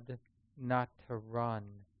good not to run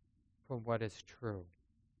from what is true.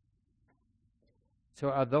 So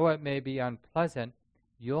although it may be unpleasant,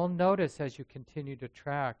 you'll notice as you continue to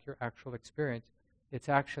track your actual experience, it's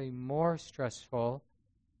actually more stressful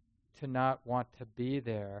to not want to be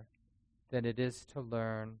there than it is to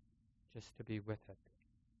learn just to be with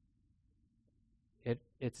it.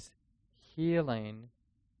 It's healing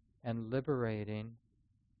and liberating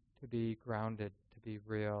to be grounded, to be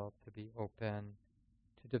real, to be open,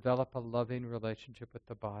 to develop a loving relationship with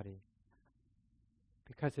the body.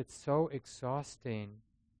 Because it's so exhausting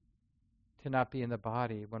to not be in the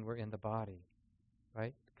body when we're in the body,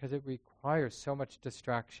 right? Because it requires so much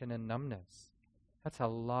distraction and numbness. That's a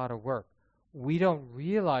lot of work. We don't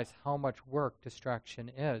realize how much work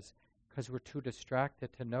distraction is because we're too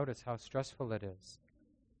distracted to notice how stressful it is,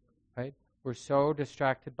 right? We're so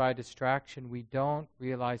distracted by distraction, we don't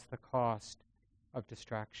realize the cost of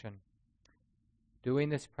distraction. doing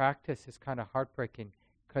this practice is kind of heartbreaking,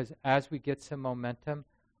 because as we get some momentum,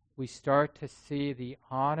 we start to see the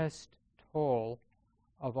honest toll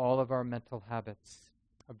of all of our mental habits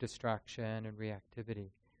of distraction and reactivity.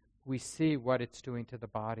 We see what it's doing to the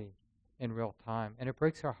body in real time, and it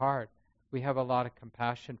breaks our heart. We have a lot of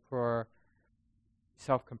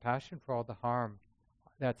self-compassion for all the harm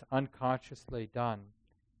that's unconsciously done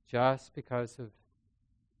just because of,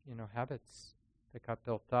 habits that got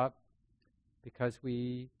built up because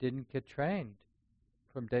we didn't get trained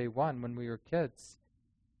from day one when we were kids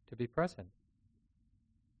to be present.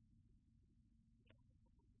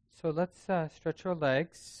 So let's stretch our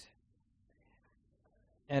legs.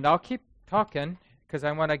 And I'll keep talking because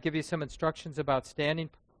I want to give you some instructions about standing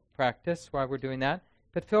practice while we're doing that.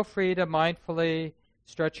 But feel free to mindfully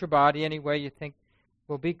stretch your body any way you think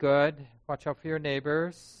will be good. Watch out for your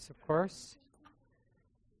neighbors, of course.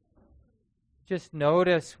 Just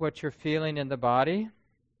notice what you're feeling in the body.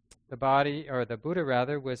 The body, or the Buddha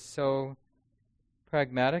rather, was so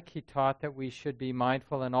pragmatic. He taught that we should be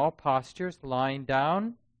mindful in all postures, lying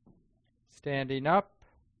down, standing up,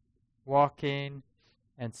 walking,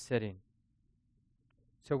 and sitting.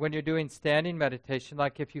 So when you're doing standing meditation,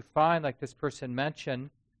 like if you find, like this person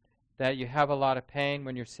mentioned, that you have a lot of pain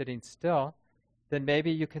when you're sitting still, then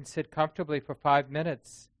maybe you can sit comfortably for 5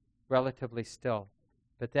 minutes, relatively still.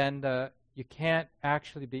 But then you can't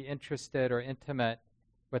actually be interested or intimate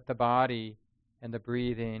with the body and the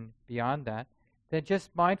breathing beyond that. Then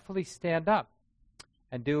just mindfully stand up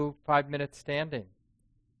and do 5 minutes standing.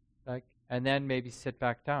 And then maybe sit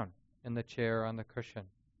back down in the chair or on the cushion.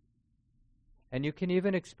 And you can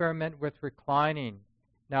even experiment with reclining.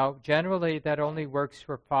 Now, generally, that only works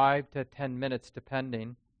for 5 to 10 minutes,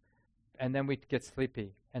 depending, and then we get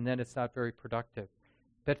sleepy, and then it's not very productive.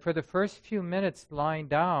 But for the first few minutes, lying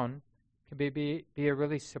down can be a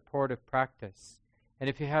really supportive practice. And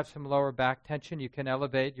if you have some lower back tension, you can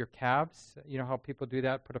elevate your calves. You know how people do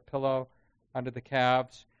that? Put a pillow under the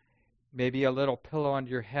calves, maybe a little pillow under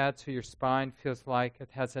your head so your spine feels like it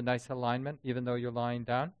has a nice alignment, even though you're lying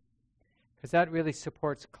down. Because that really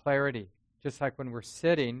supports clarity, just like when we're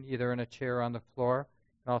sitting, either in a chair or on the floor.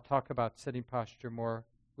 And I'll talk about sitting posture more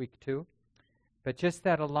week 2. But just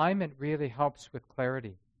that alignment really helps with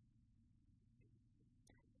clarity.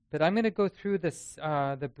 But I'm going to go through this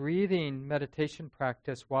the breathing meditation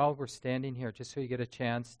practice while we're standing here, just so you get a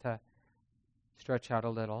chance to stretch out a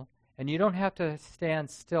little. And you don't have to stand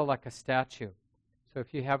still like a statue. So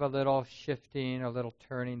if you have a little shifting, a little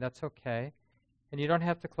turning, that's okay. And you don't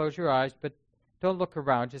have to close your eyes, but don't look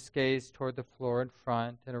around. Just gaze toward the floor in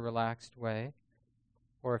front in a relaxed way.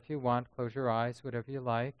 Or if you want, close your eyes, whatever you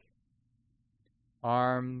like.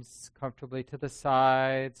 Arms comfortably to the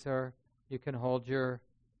sides, or you can hold your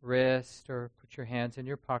wrist or put your hands in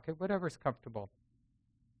your pocket, whatever's comfortable.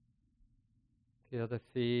 Feel the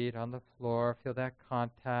feet on the floor, feel that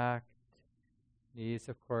contact. Knees,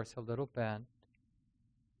 of course, a little bent.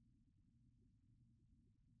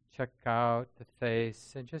 Check out the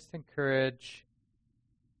face and just encourage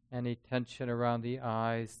any tension around the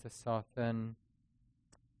eyes to soften.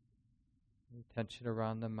 Any tension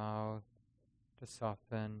around the mouth to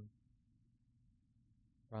soften.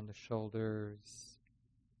 Around the shoulders.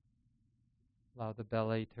 Allow the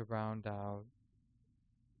belly to round out.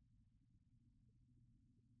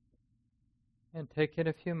 And take in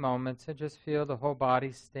a few moments and just feel the whole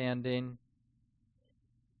body standing.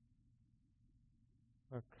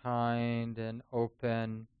 A kind and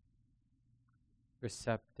open,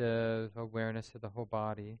 receptive awareness of the whole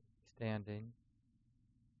body standing.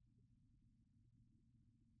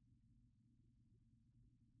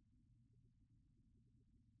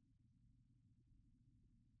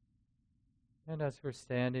 And as we're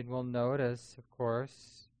standing, we'll notice, of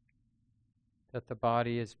course, that the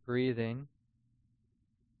body is breathing.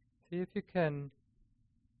 See if you can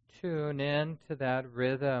tune in to that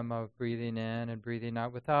rhythm of breathing in and breathing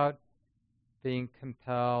out without being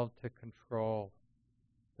compelled to control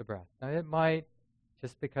the breath. Now it might,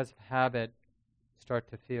 just because of habit, start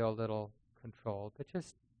to feel a little controlled, but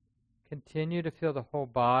just continue to feel the whole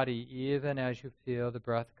body even as you feel the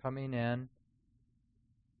breath coming in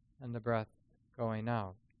and the breath going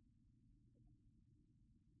out.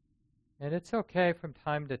 And it's okay from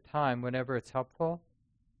time to time, whenever it's helpful,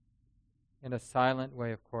 in a silent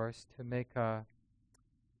way, of course, to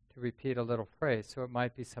repeat a little phrase. So it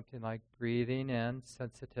might be something like breathing in,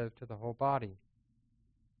 sensitive to the whole body.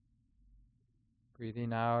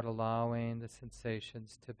 Breathing out, allowing the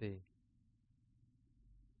sensations to be.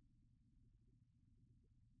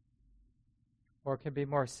 Or it can be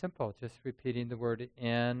more simple, just repeating the word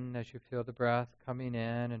in as you feel the breath coming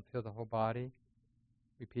in and feel the whole body.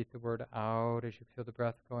 Repeat the word out as you feel the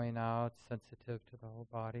breath going out, sensitive to the whole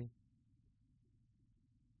body.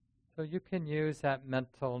 So you can use that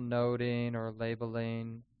mental noting or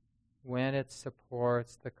labeling when it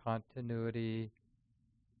supports the continuity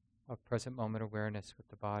of present moment awareness with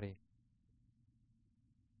the body.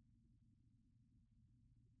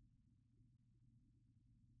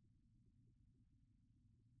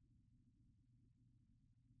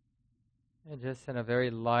 And just in a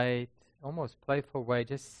very light, almost playful way,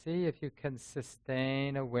 just see if you can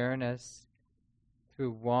sustain awareness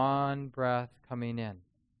through one breath coming in,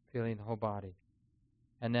 feeling the whole body,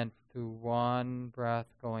 and then through one breath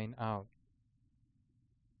going out.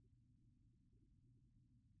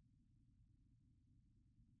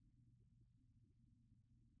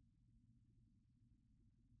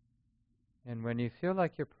 And when you feel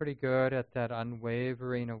like you're pretty good at that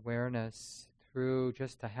unwavering awareness through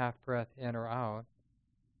just a half breath in or out,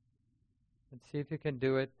 and see if you can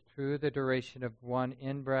do it through the duration of one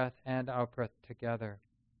in-breath and out-breath together,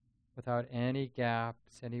 without any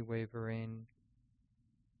gaps, any wavering.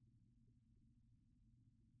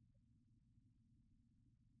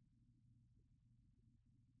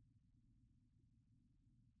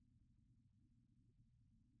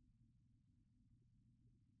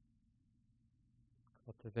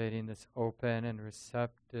 Cultivating this open and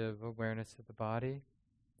receptive awareness of the body,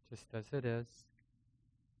 just as it is.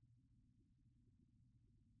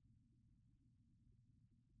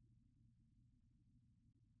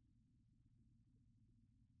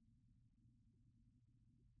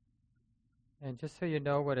 And just so you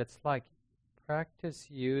know what it's like, practice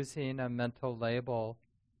using a mental label.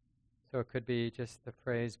 So it could be just the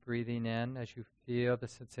phrase breathing in as you feel the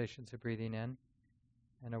sensations of breathing in,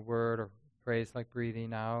 and a word or phrase like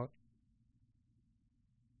breathing out.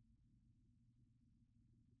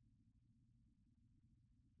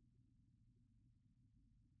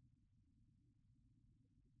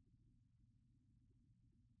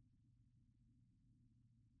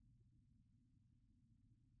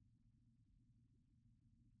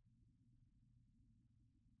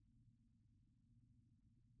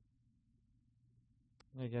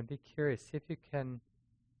 And again, be curious. See if you can,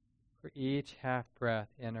 for each half breath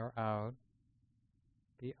in or out,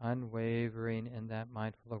 be unwavering in that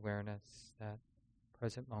mindful awareness, that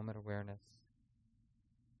present moment awareness.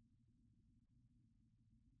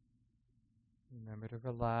 Remember to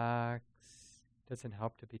relax. It doesn't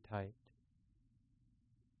help to be tight.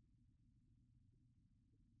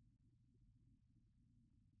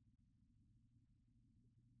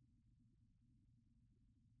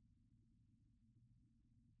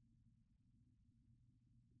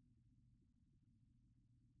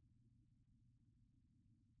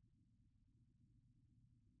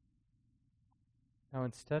 Now,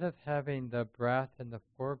 instead of having the breath in the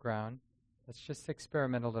foreground, let's just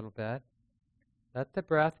experiment a little bit. Let the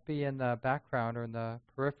breath be in the background or in the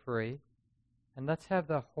periphery, and let's have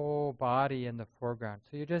the whole body in the foreground.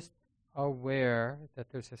 So you're just aware that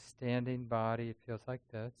there's a standing body. It feels like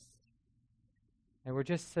this. And we're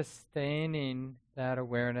just sustaining that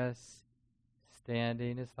awareness.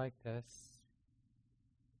 Standing is like this.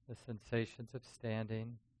 The sensations of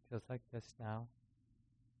standing feels like this now.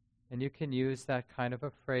 And you can use that kind of a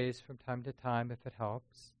phrase from time to time if it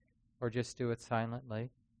helps, or just do it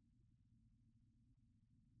silently.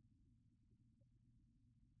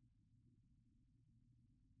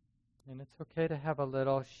 And it's okay to have a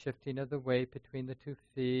little shifting of the weight between the 2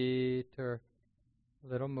 feet, or a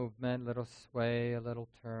little movement, a little sway, a little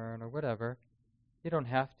turn, or whatever. You don't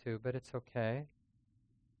have to, but it's okay.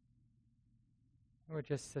 And we're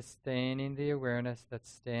just sustaining the awareness that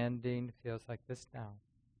standing feels like this now.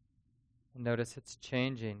 And notice it's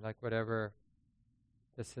changing, like whatever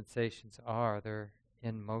the sensations are, they're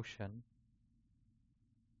in motion.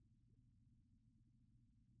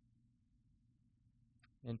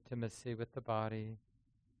 Intimacy with the body.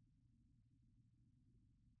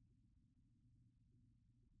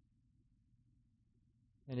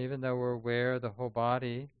 And even though we're aware of the whole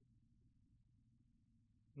body,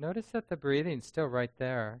 notice that the breathing's still right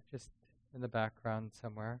there, just in the background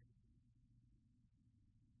somewhere.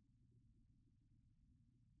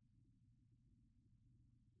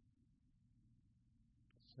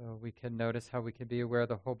 So we can notice how we can be aware of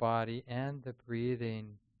the whole body and the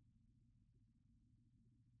breathing.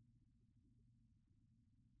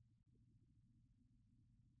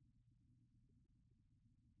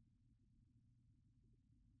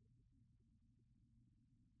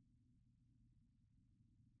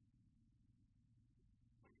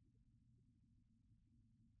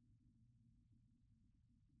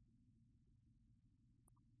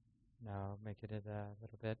 Now make it a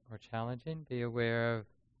little bit more challenging. Be aware of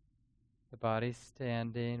the body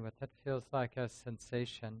standing, what that feels like as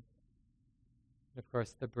sensation. Of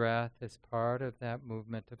course, the breath is part of that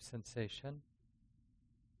movement of sensation.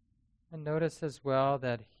 And notice as well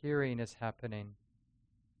that hearing is happening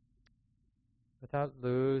without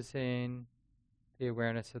losing the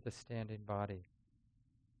awareness of the standing body.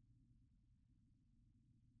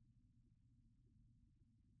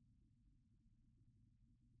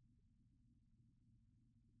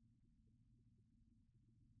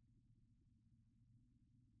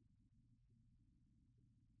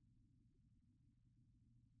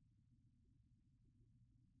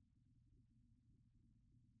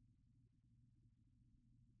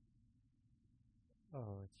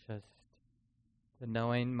 Oh, it's just the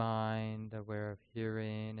knowing mind, aware of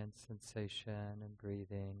hearing and sensation and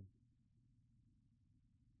breathing.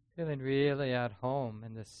 Feeling really at home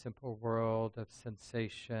in this simple world of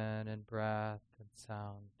sensation and breath and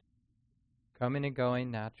sound. Coming and going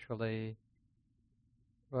naturally.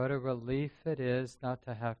 What a relief it is not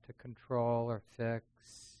to have to control or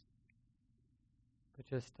fix, but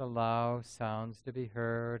just allow sounds to be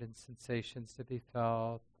heard and sensations to be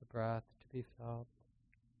felt, the breath to be felt.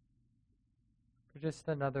 For just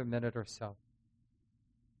another minute or so.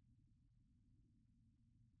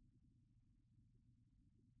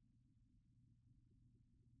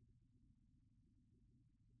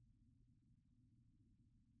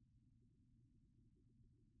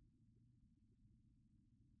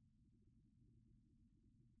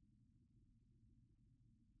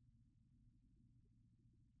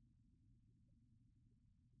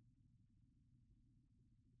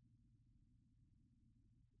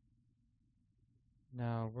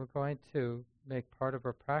 Now we're going to make part of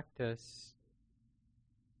our practice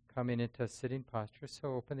coming into a sitting posture.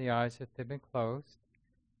 So open the eyes if they've been closed.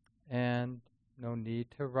 And no need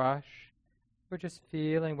to rush. We're just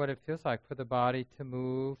feeling what it feels like for the body to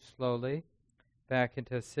move slowly back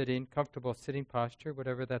into a sitting, comfortable sitting posture,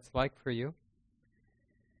 whatever that's like for you.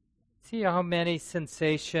 See how many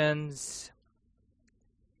sensations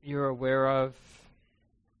you're aware of.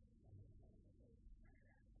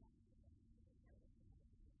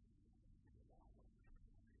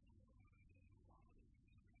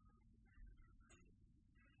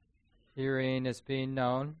 Hearing is being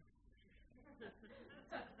known.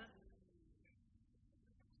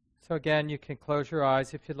 So again, you can close your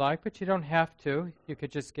eyes if you like, but you don't have to. You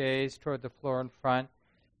could just gaze toward the floor in front.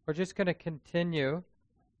 We're just going to continue.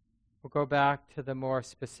 We'll go back to the more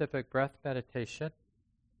specific breath meditation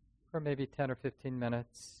for maybe 10 or 15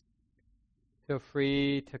 minutes. Feel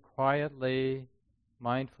free to quietly,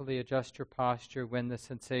 mindfully adjust your posture when the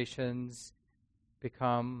sensations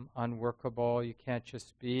become unworkable. You can't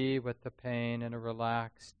just be with the pain in a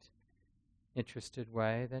relaxed, interested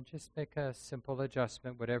way. Then just make a simple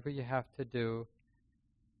adjustment, whatever you have to do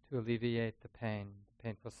to alleviate the pain, the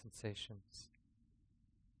painful sensations.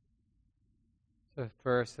 So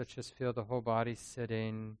first, let's just feel the whole body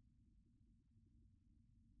sitting.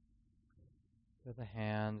 Feel the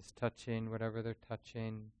hands touching whatever they're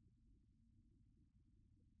touching.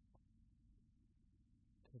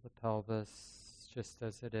 Feel the pelvis just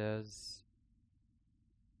as it is.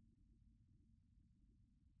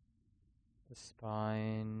 The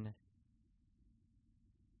spine,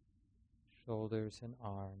 shoulders and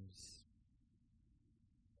arms.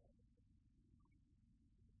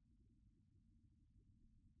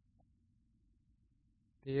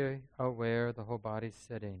 Be aware the whole body's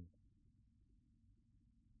sitting.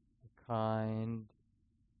 A kind,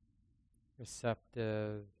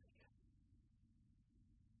 receptive,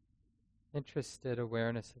 interested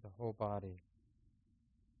awareness of the whole body.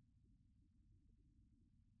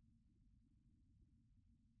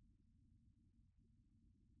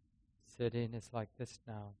 Sitting is like this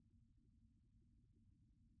now.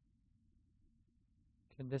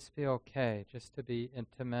 Can this be okay? Just to be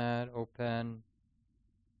intimate, open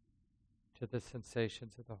to the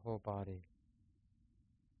sensations of the whole body.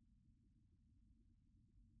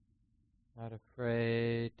 Not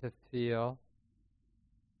afraid to feel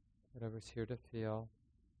whatever's here to feel.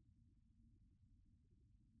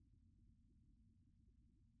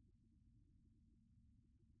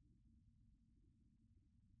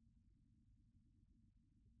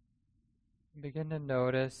 Begin to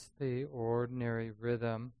notice the ordinary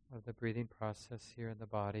rhythm of the breathing process here in the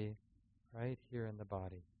body, right here in the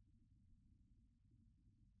body.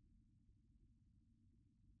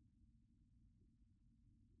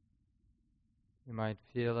 You might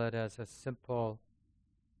feel it as a simple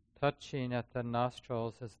touching at the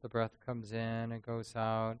nostrils as the breath comes in and goes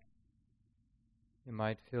out. You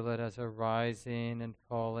might feel it as a rising and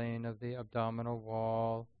falling of the abdominal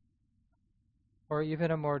wall, or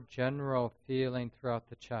even a more general feeling throughout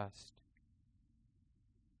the chest.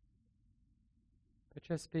 But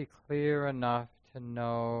just be clear enough to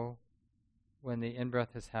know when the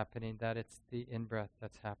in-breath is happening that it's the in-breath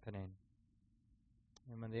that's happening.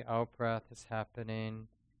 And when the out-breath is happening,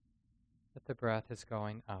 that the breath is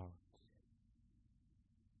going out.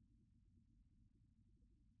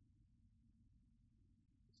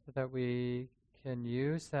 So that we can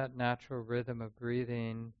use that natural rhythm of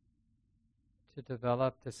breathing to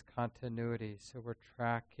develop this continuity. So we're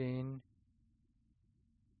tracking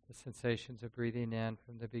the sensations of breathing in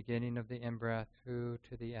from the beginning of the in-breath through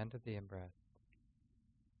to the end of the in-breath.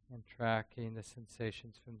 And tracking the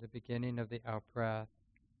sensations from the beginning of the out-breath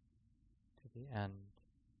to the end.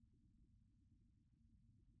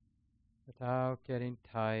 Without getting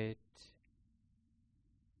tight,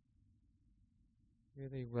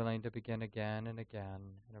 really willing to begin again and again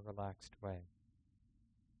in a relaxed way.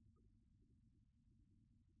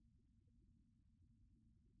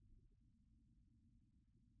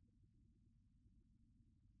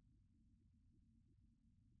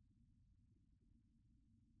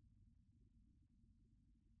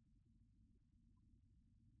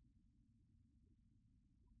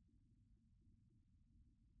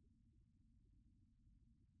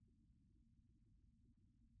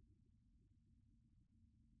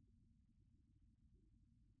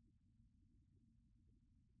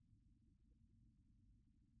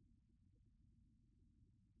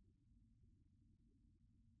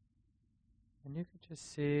 And you can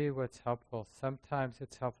just see what's helpful. Sometimes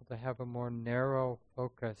it's helpful to have a more narrow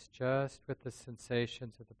focus just with the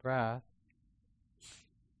sensations of the breath.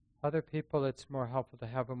 Other people, it's more helpful to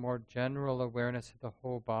have a more general awareness of the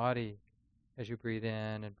whole body as you breathe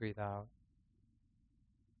in and breathe out.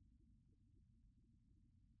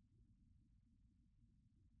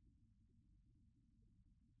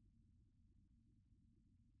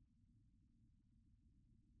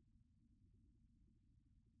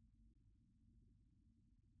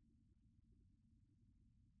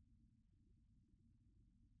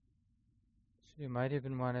 So you might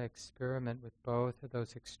even want to experiment with both of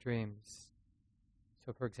those extremes.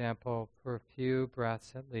 So for example, for a few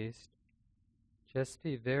breaths at least, just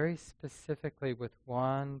be very specifically with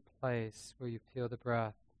one place where you feel the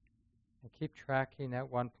breath. And keep tracking that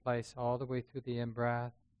one place all the way through the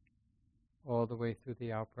in-breath, all the way through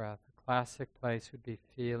the out-breath. A classic place would be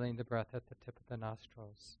feeling the breath at the tip of the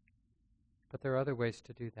nostrils. But there are other ways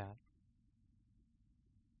to do that.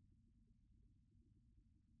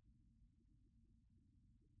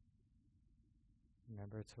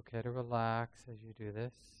 Remember, it's okay to relax as you do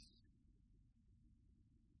this.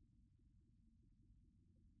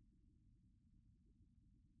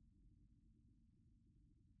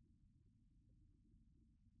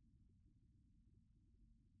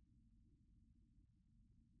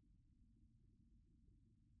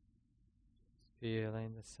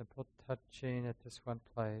 Feeling the simple touching at this one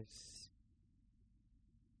place.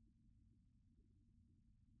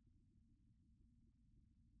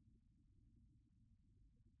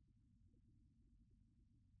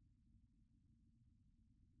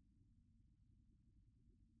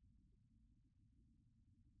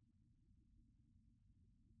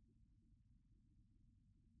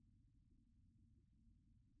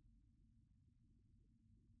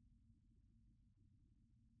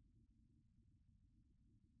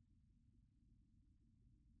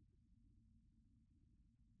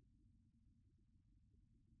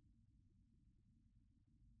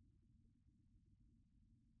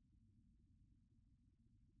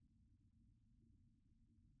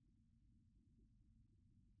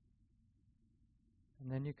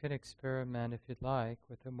 And then you can experiment, if you'd like,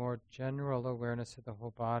 with a more general awareness of the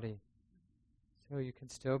whole body. So you can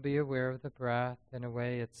still be aware of the breath. In a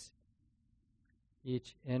way, it's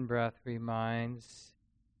each in-breath reminds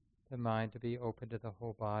the mind to be open to the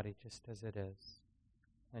whole body just as it is.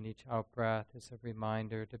 And each out-breath is a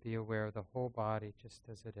reminder to be aware of the whole body just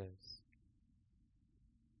as it is.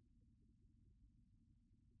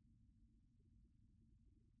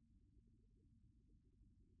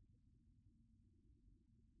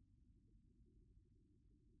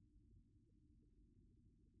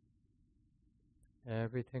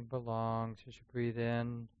 Everything belongs as you breathe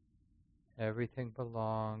in. Everything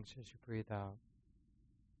belongs as you breathe out.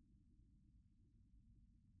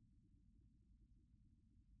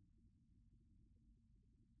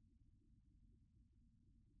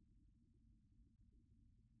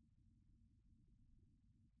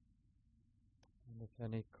 And if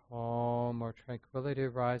any calm or tranquility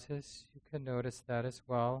arises, you can notice that as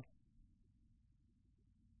well.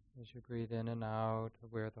 As you breathe in and out,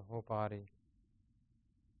 aware of the whole body.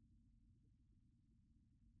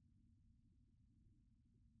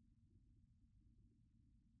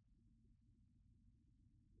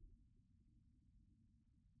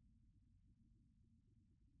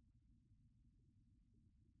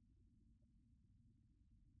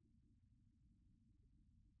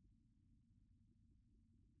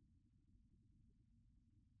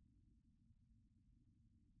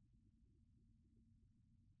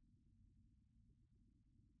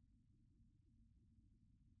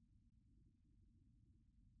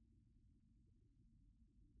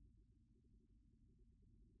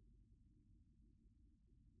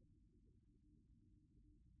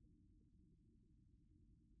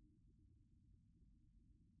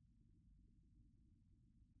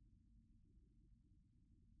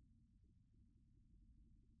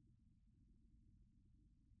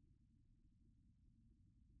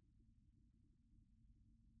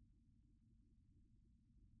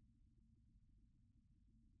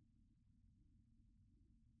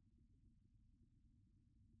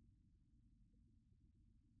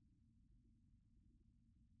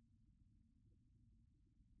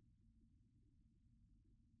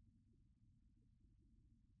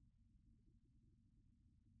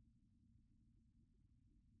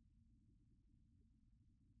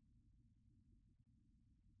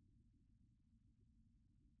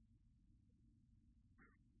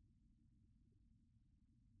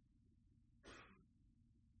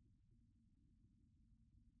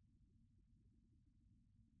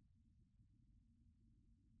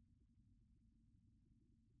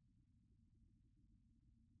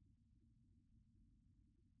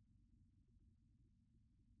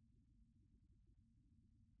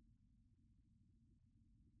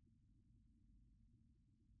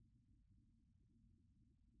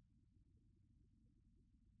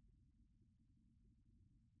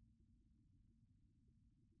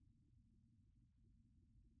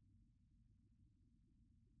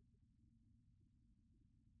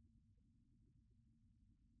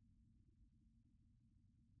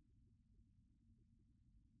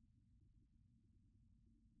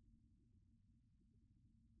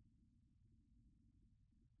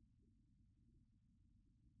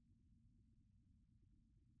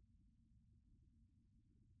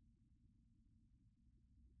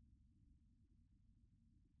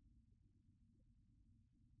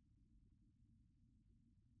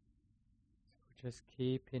 Just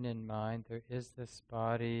keeping in mind there is this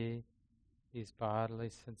body, these bodily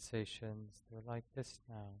sensations, they're like this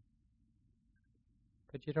now.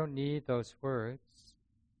 But you don't need those words.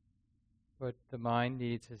 What the mind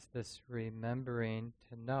needs is this remembering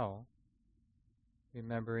to know,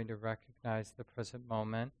 remembering to recognize the present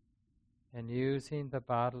moment, and using the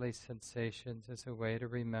bodily sensations as a way to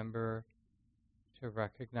remember to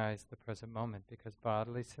recognize the present moment, because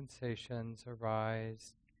bodily sensations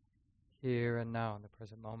arise here and now in the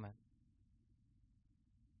present moment.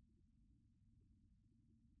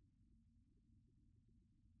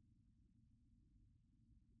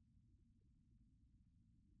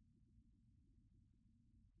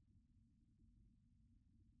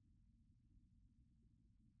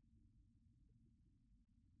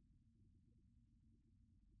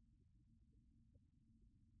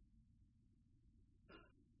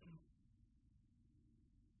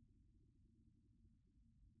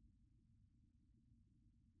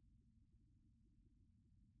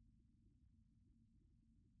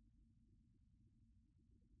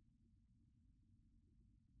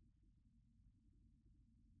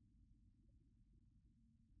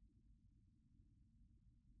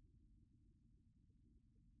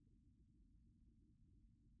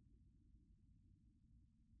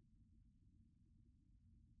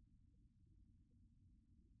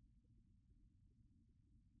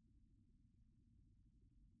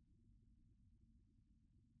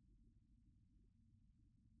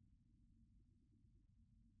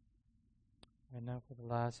 And now for the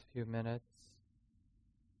last few minutes,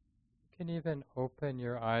 you can even open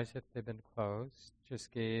your eyes if they've been closed. Just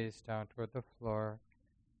gaze down toward the floor.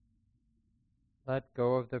 Let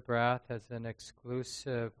go of the breath as an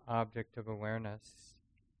exclusive object of awareness.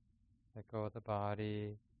 Let go of the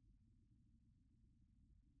body.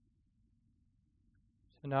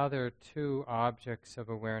 So now there are two objects of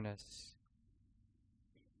awareness.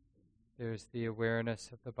 There's the awareness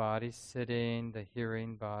of the body sitting, the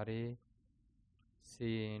hearing body,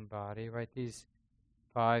 seeing body, right? These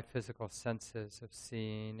 5 physical senses of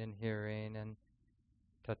seeing and hearing and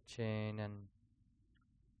touching and,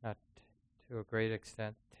 not to a great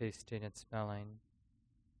extent, tasting and smelling.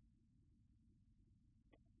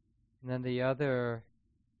 And then the other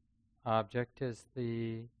object is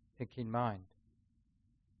the thinking mind,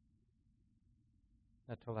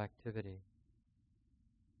 mental activity.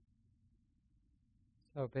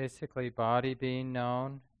 So basically, body being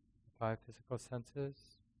known, 5 physical senses,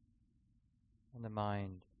 and the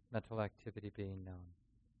mind, mental activity being known.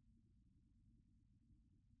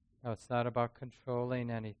 Now, it's not about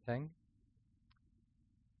controlling anything.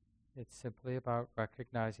 It's simply about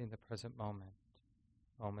recognizing the present moment,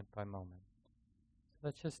 moment by moment. So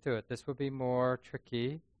let's just do it. This will be more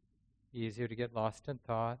tricky, easier to get lost in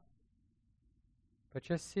thought. But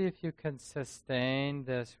just see if you can sustain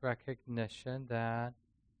this recognition that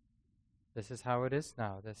this is how it is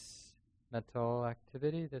now, this mental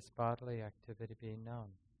activity, this bodily activity being known.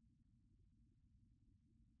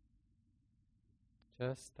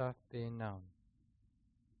 Just stuff being known.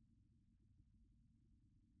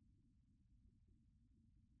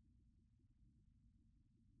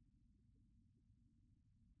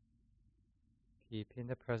 Keeping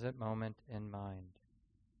the present moment in mind.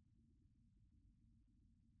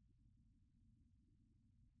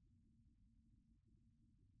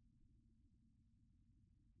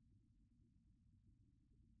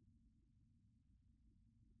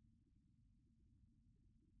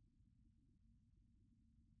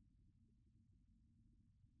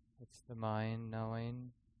 It's the mind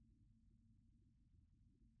knowing.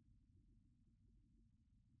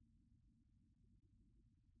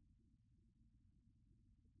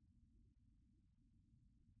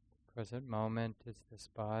 Present moment is this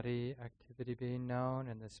body activity being known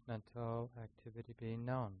and this mental activity being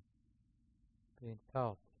known, being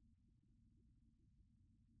felt.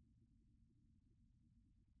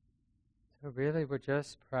 So really we're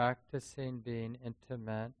just practicing being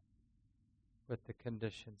intimate with the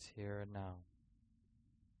conditions here and now.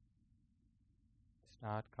 It's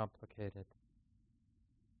not complicated.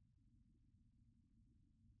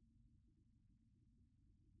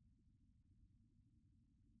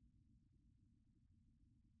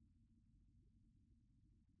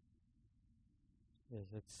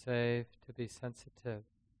 Is it safe to be sensitive?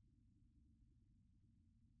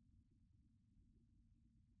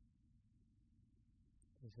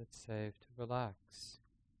 Is it safe to relax?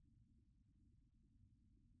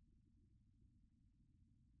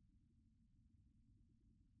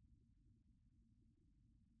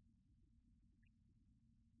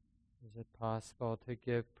 Is it possible to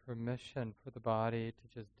give permission for the body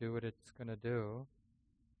to just do what it's going to do,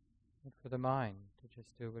 and for the mind to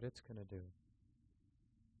just do what it's going to do?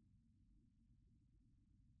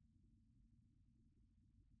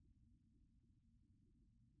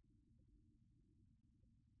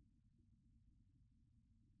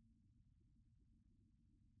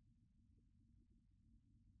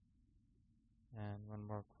 And one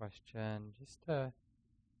more question, just to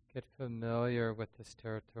get familiar with this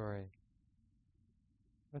territory.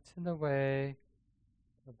 What's in the way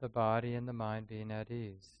of the body and the mind being at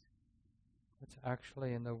ease? What's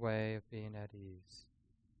actually in the way of being at ease?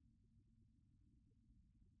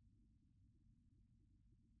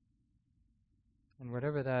 And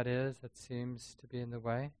whatever that is that seems to be in the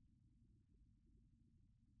way,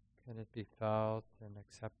 can it be felt and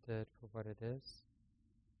accepted for what it is?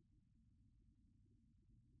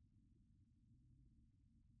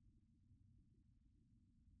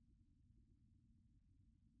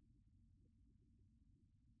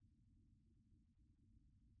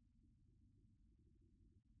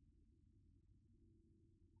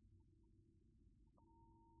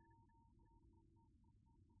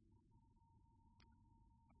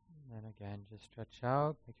 And again, just stretch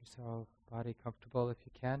out, make yourself body comfortable if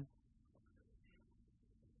you can.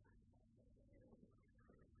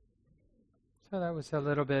 So that was a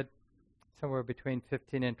little bit, somewhere between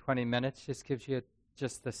 15 and 20 minutes. Just gives you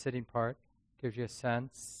just the sitting part, gives you a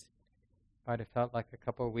sense. Might have felt like a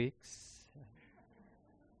couple of weeks.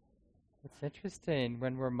 It's interesting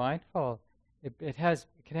when we're mindful. It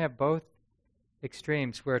can have both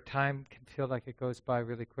extremes, where time can feel like it goes by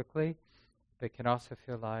really quickly, but it can also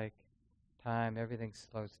feel like time, everything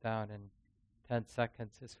slows down, and 10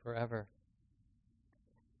 seconds is forever.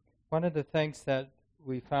 One of the things that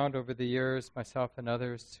we found over the years, myself and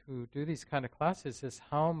others who do these kind of classes, is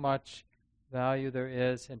how much value there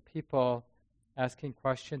is in people asking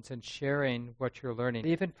questions and sharing what you're learning.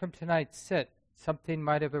 Even from tonight's sit, something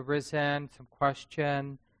might have arisen, some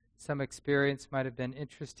question, some experience might have been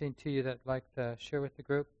interesting to you that you'd like to share with the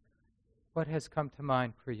group. What has come to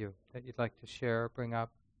mind for you that you'd like to share or bring up?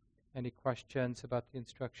 Any questions about the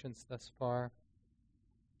instructions thus far?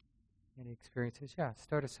 Any experiences? Yeah,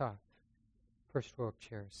 start us off. First row of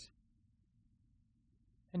chairs.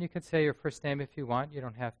 And you can say your first name if you want. You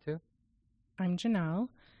don't have to. I'm Janelle,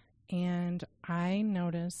 And I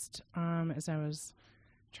noticed as I was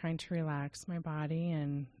trying to relax my body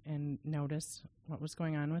and notice what was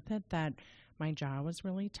going on with it, that my jaw was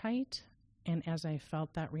really tight. And as I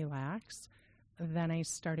felt that relax, then I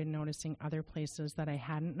started noticing other places that I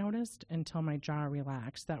hadn't noticed until my jaw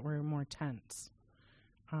relaxed that were more tense.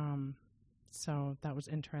 So that was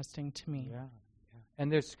interesting to me. Yeah.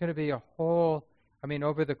 And there's going to be a whole,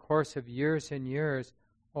 over the course of years and years,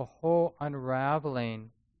 a whole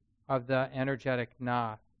unraveling of the energetic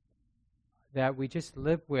knot that we just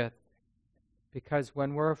live with. Because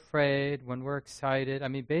when we're afraid, when we're excited,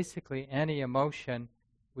 basically any emotion,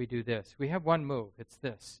 we do this. We have one move. It's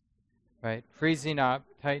this, right? Freezing up,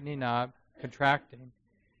 tightening up, contracting.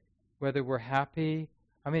 Whether we're happy,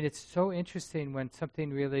 it's so interesting when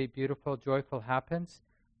something really beautiful, joyful happens,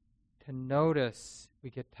 to notice we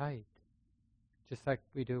get tight, just like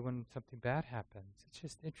we do when something bad happens. It's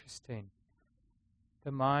just interesting.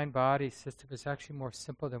 The mind-body system is actually more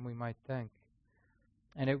simple than we might think.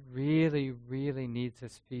 And it really, really needs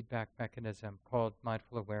this feedback mechanism called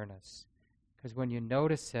mindful awareness. Because when you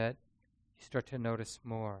notice it, you start to notice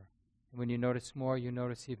more. And when you notice more, you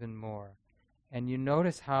notice even more. And you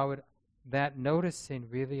notice how that noticing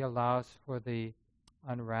really allows for the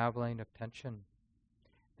unraveling of tension.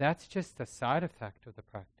 That's just a side effect of the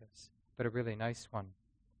practice, but a really nice one.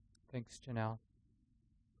 Thanks, Janelle.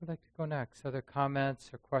 Who'd like to go next? Other comments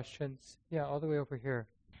or questions? Yeah, all the way over here.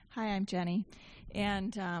 Hi, I'm Jenny,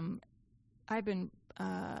 and I've been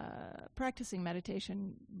practicing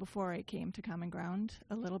meditation before I came to Common Ground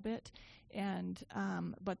a little bit, and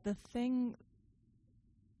but the thing,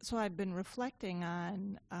 so I've been reflecting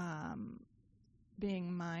on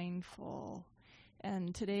being mindful,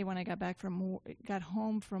 and today when I got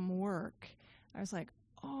home from work, I was like,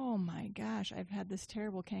 oh my gosh, I've had this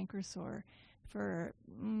terrible canker sore for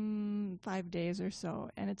 5 days or so,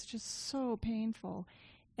 and it's just so painful.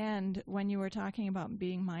 And when you were talking about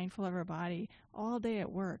being mindful of our body, all day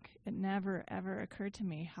at work, it never, ever occurred to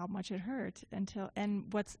me how much it hurt and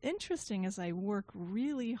what's interesting is I work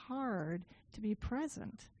really hard to be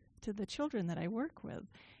present to the children that I work with.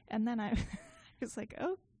 And then I was like,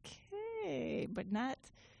 okay, but not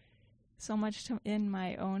so much in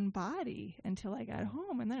my own body until I got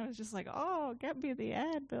home. And then I was just like, oh, get me the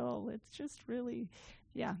Advil. It's just really,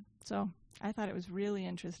 yeah. So I thought it was really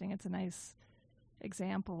interesting. It's a nice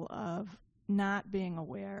example of not being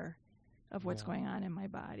aware of what's going on in my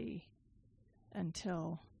body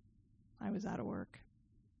until I was out of work.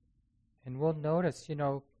 And we'll notice,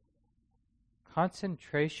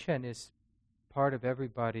 concentration is part of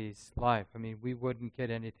everybody's life. We wouldn't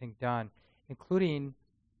get anything done, including,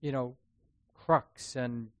 crooks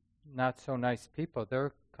and not so nice people.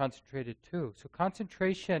 They're concentrated too. So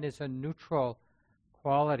concentration is a neutral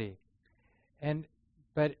quality.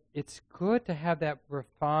 But it's good to have that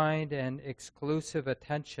refined and exclusive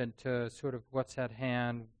attention to sort of what's at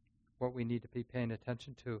hand, what we need to be paying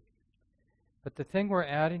attention to. But the thing we're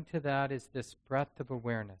adding to that is this breadth of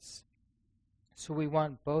awareness. So we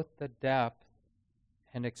want both the depth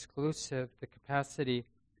and exclusive, the capacity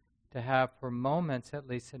to have for moments at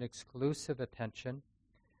least an exclusive attention,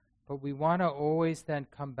 but we want to always then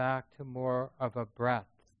come back to more of a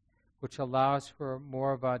breadth, which allows for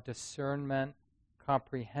more of a discernment,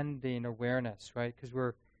 comprehending awareness, right? Because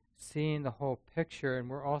we're seeing the whole picture and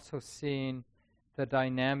we're also seeing the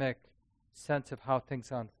dynamic sense of how things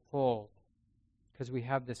unfold because we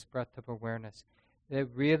have this breadth of awareness. It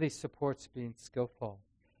really supports being skillful.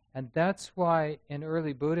 And that's why in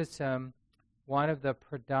early Buddhism, one of the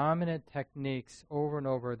predominant techniques over and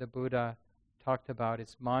over the Buddha talked about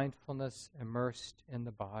is mindfulness immersed in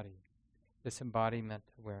the body, this embodiment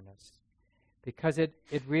awareness. Because it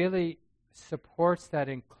really supports that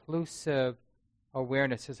inclusive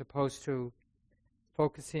awareness as opposed to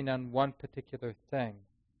focusing on one particular thing.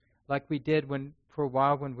 Like we did for a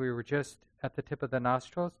while when we were just at the tip of the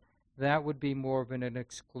nostrils, that would be more of an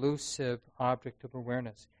exclusive object of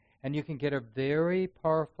awareness. And you can get a very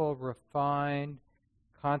powerful, refined,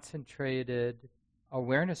 concentrated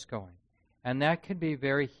awareness going. And that can be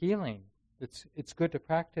very healing. It's good to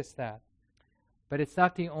practice that. But it's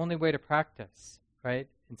not the only way to practice, right?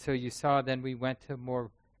 And so you saw then we went to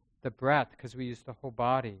more the breath because we used the whole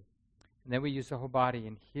body. And then we used the whole body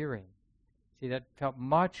in hearing. See, that felt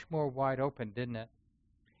much more wide open, didn't it?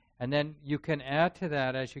 And then you can add to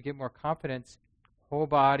that as you get more confidence, whole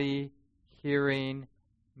body, hearing,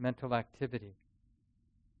 mental activity.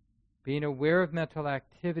 Being aware of mental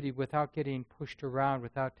activity without getting pushed around,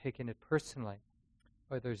 without taking it personally.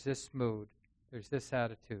 Oh, there's this mood, there's this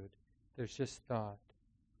attitude, there's this thought.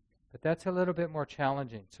 But that's a little bit more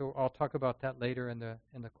challenging. So I'll talk about that later in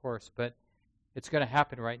the course. But it's going to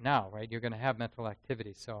happen right now, right? You're going to have mental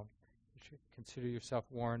activity, so you should consider yourself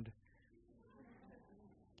warned.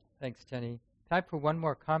 Thanks, Jenny. Time for one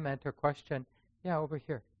more comment or question. Yeah, over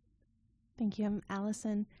here. Thank you. I'm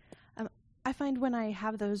Allison. I find when I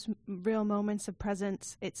have those real moments of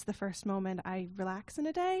presence, it's the first moment I relax in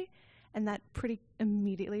a day, and that pretty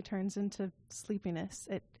immediately turns into sleepiness.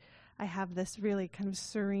 I have this really kind of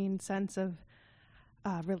serene sense of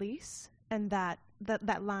release, and that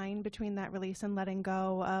line between that release and letting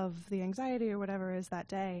go of the anxiety or whatever is that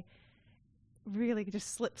day really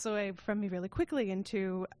just slips away from me really quickly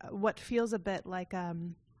into what feels a bit like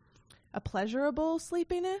a pleasurable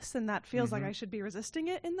sleepiness, and that feels like I should be resisting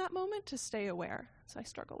it in that moment to stay aware. So I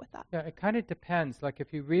struggle with that. Yeah, it kind of depends. Like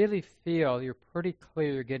if you really feel you're pretty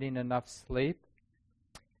clear you're getting enough sleep,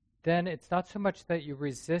 then it's not so much that you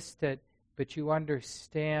resist it, but you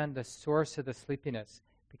understand the source of the sleepiness.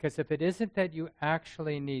 Because if it isn't that you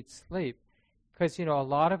actually need sleep, because, a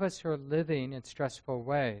lot of us are living in stressful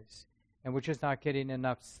ways, and we're just not getting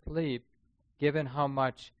enough sleep, given how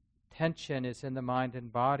much tension is in the mind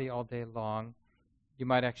and body all day long, you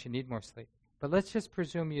might actually need more sleep. But let's just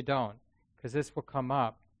presume you don't, because this will come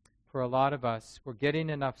up. For a lot of us, we're getting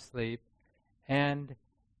enough sleep, and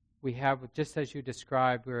we have, just as you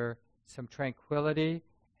described, we're some tranquility,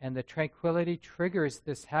 and the tranquility triggers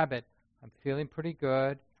this habit. I'm feeling pretty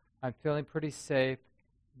good. I'm feeling pretty safe.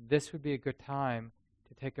 This would be a good time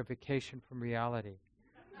to take a vacation from reality.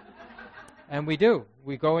 And we do.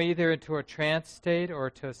 We go either into a trance state or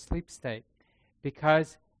to a sleep state,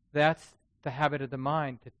 because that's the habit of the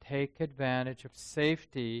mind, to take advantage of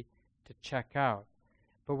safety to check out.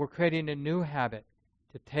 But we're creating a new habit,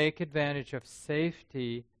 to take advantage of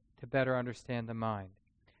safety to better understand the mind.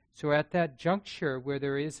 So at that juncture where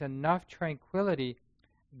there is enough tranquility,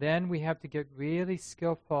 then we have to get really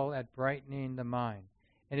skillful at brightening the mind.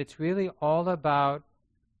 And it's really all about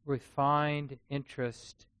refined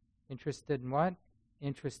interest. Interested in what?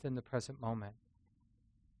 Interest in the present moment.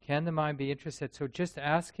 Can the mind be interested? So just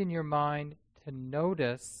asking your mind to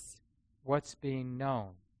notice what's being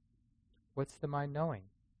known. What's the mind knowing?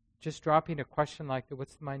 Just dropping a question like that,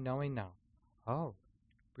 what's the mind knowing now? Oh,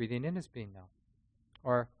 breathing in is being known.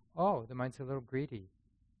 Or, oh, the mind's a little greedy.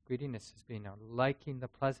 Greediness is being known. Liking the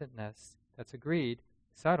pleasantness, that's a greed,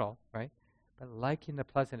 subtle, right? But liking the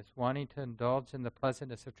pleasantness, wanting to indulge in the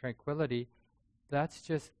pleasantness of tranquility, that's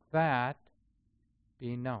just that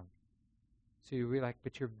being known. So you really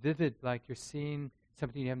but you're vivid, like you're seeing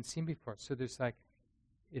something you haven't seen before. So there's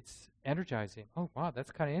it's energizing. Oh, wow,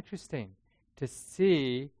 that's kind of interesting to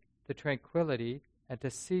see the tranquility and to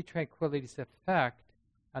see tranquility's effect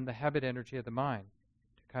on the habit energy of the mind,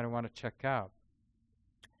 to kind of want to check out.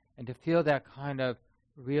 And to feel that kind of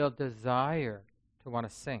real desire to want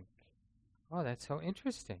to sink. Oh, that's so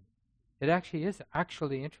interesting. It actually is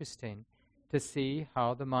interesting to see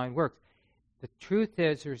how the mind works. The truth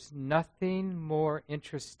is there's nothing more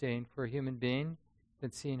interesting for a human being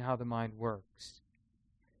than seeing how the mind works.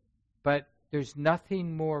 But there's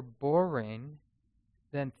nothing more boring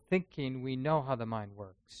than thinking we know how the mind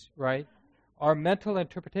works, right? Our mental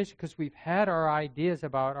interpretation, because we've had our ideas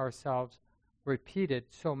about ourselves repeated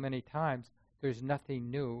so many times, there's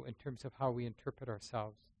nothing new in terms of how we interpret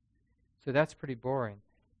ourselves. So that's pretty boring.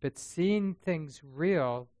 But seeing things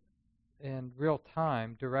real in real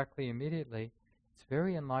time, directly, immediately, it's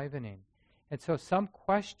very enlivening. And so some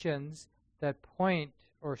questions that point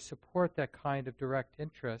or support that kind of direct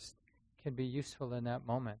interest can be useful in that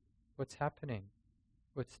moment. What's happening?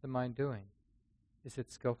 What's the mind doing? Is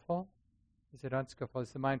it skillful? Is it unskillful?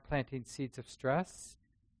 Is the mind planting seeds of stress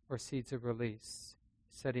or seeds of release?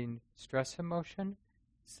 Setting stress in motion,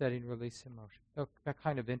 setting release in motion. So that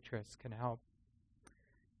kind of interest can help.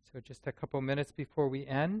 So just a couple minutes before we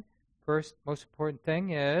end. First, most important thing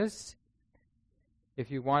is, if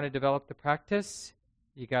you want to develop the practice,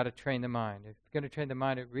 you got to train the mind. If you're going to train the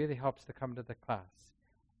mind, it really helps to come to the class.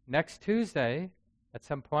 Next Tuesday, at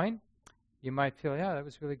some point, you might feel, yeah, that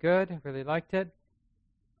was really good, I really liked it,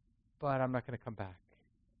 but I'm not going to come back.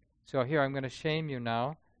 So here, I'm going to shame you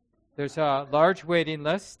now. There's a large waiting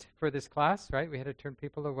list for this class, right? We had to turn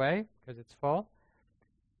people away because it's full.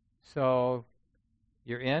 So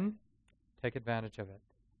you're in, take advantage of it.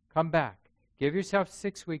 Come back. Give yourself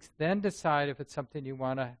 6 weeks, then decide if it's something you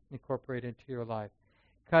want to incorporate into your life.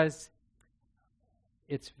 Because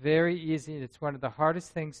it's very easy, it's one of the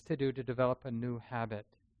hardest things to do to develop a new habit,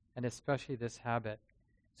 and especially this habit.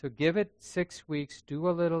 So give it 6 weeks, do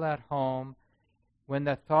a little at home. When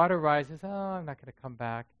the thought arises, oh, I'm not going to come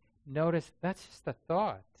back, notice that's just a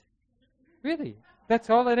thought. Really, That's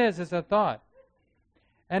all it is a thought.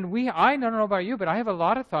 And I don't know about you, but I have a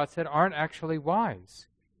lot of thoughts that aren't actually wise.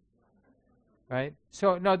 Right?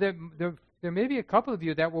 So, no, there may be a couple of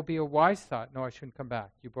you that will be a wise thought. No, I shouldn't come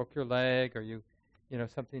back. You broke your leg, or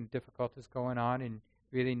something difficult is going on and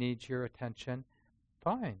really needs your attention.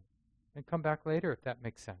 Fine. And come back later if that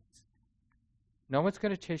makes sense. No one's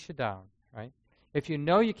going to chase you down, right? If you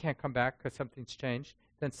know you can't come back because something's changed,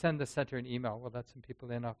 then send the center an email. We'll let some people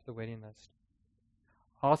in off the waiting list.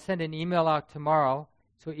 I'll send an email out tomorrow.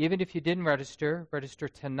 So even if you didn't register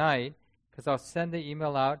tonight, because I'll send the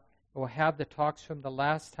email out. It will have the talks from the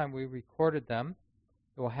last time we recorded them.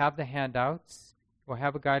 It will have the handouts. It will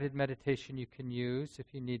have a guided meditation you can use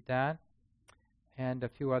if you need that, and a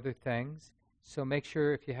few other things. So make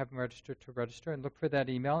sure if you haven't registered to register and look for that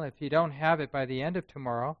email. If you don't have it by the end of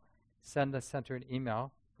tomorrow, send the center an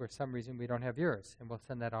email. For some reason we don't have yours, and we'll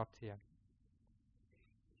send that out to you.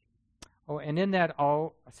 Oh, and in that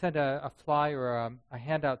I'll send a fly or a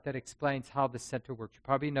handout that explains how the center works. You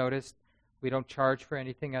probably noticed we don't charge for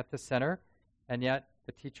anything at the center, and yet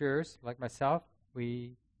the teachers, like myself,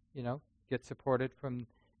 we, get supported from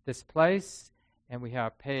this place, and we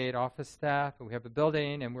have paid office staff, and we have a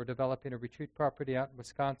building, and we're developing a retreat property out in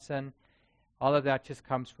Wisconsin. All of that just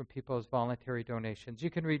comes from people's voluntary donations.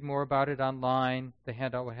 You can read more about it online. The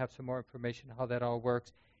handout will have some more information on how that all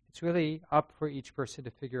works. It's really up for each person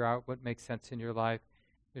to figure out what makes sense in your life.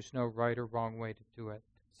 There's no right or wrong way to do it.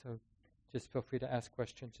 So just feel free to ask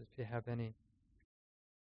questions if you have any.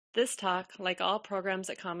 This talk, like all programs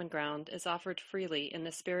at Common Ground, is offered freely in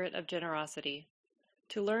the spirit of generosity.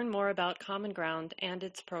 To learn more about Common Ground and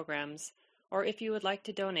its programs, or if you would like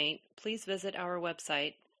to donate, please visit our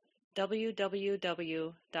website,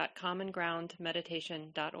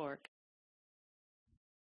 www.commongroundmeditation.org.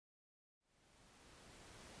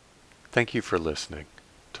 Thank you for listening.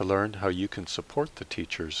 To learn how you can support the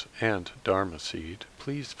teachers and Dharma Seed,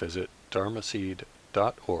 please visit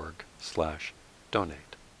dharmaseed.org/donate.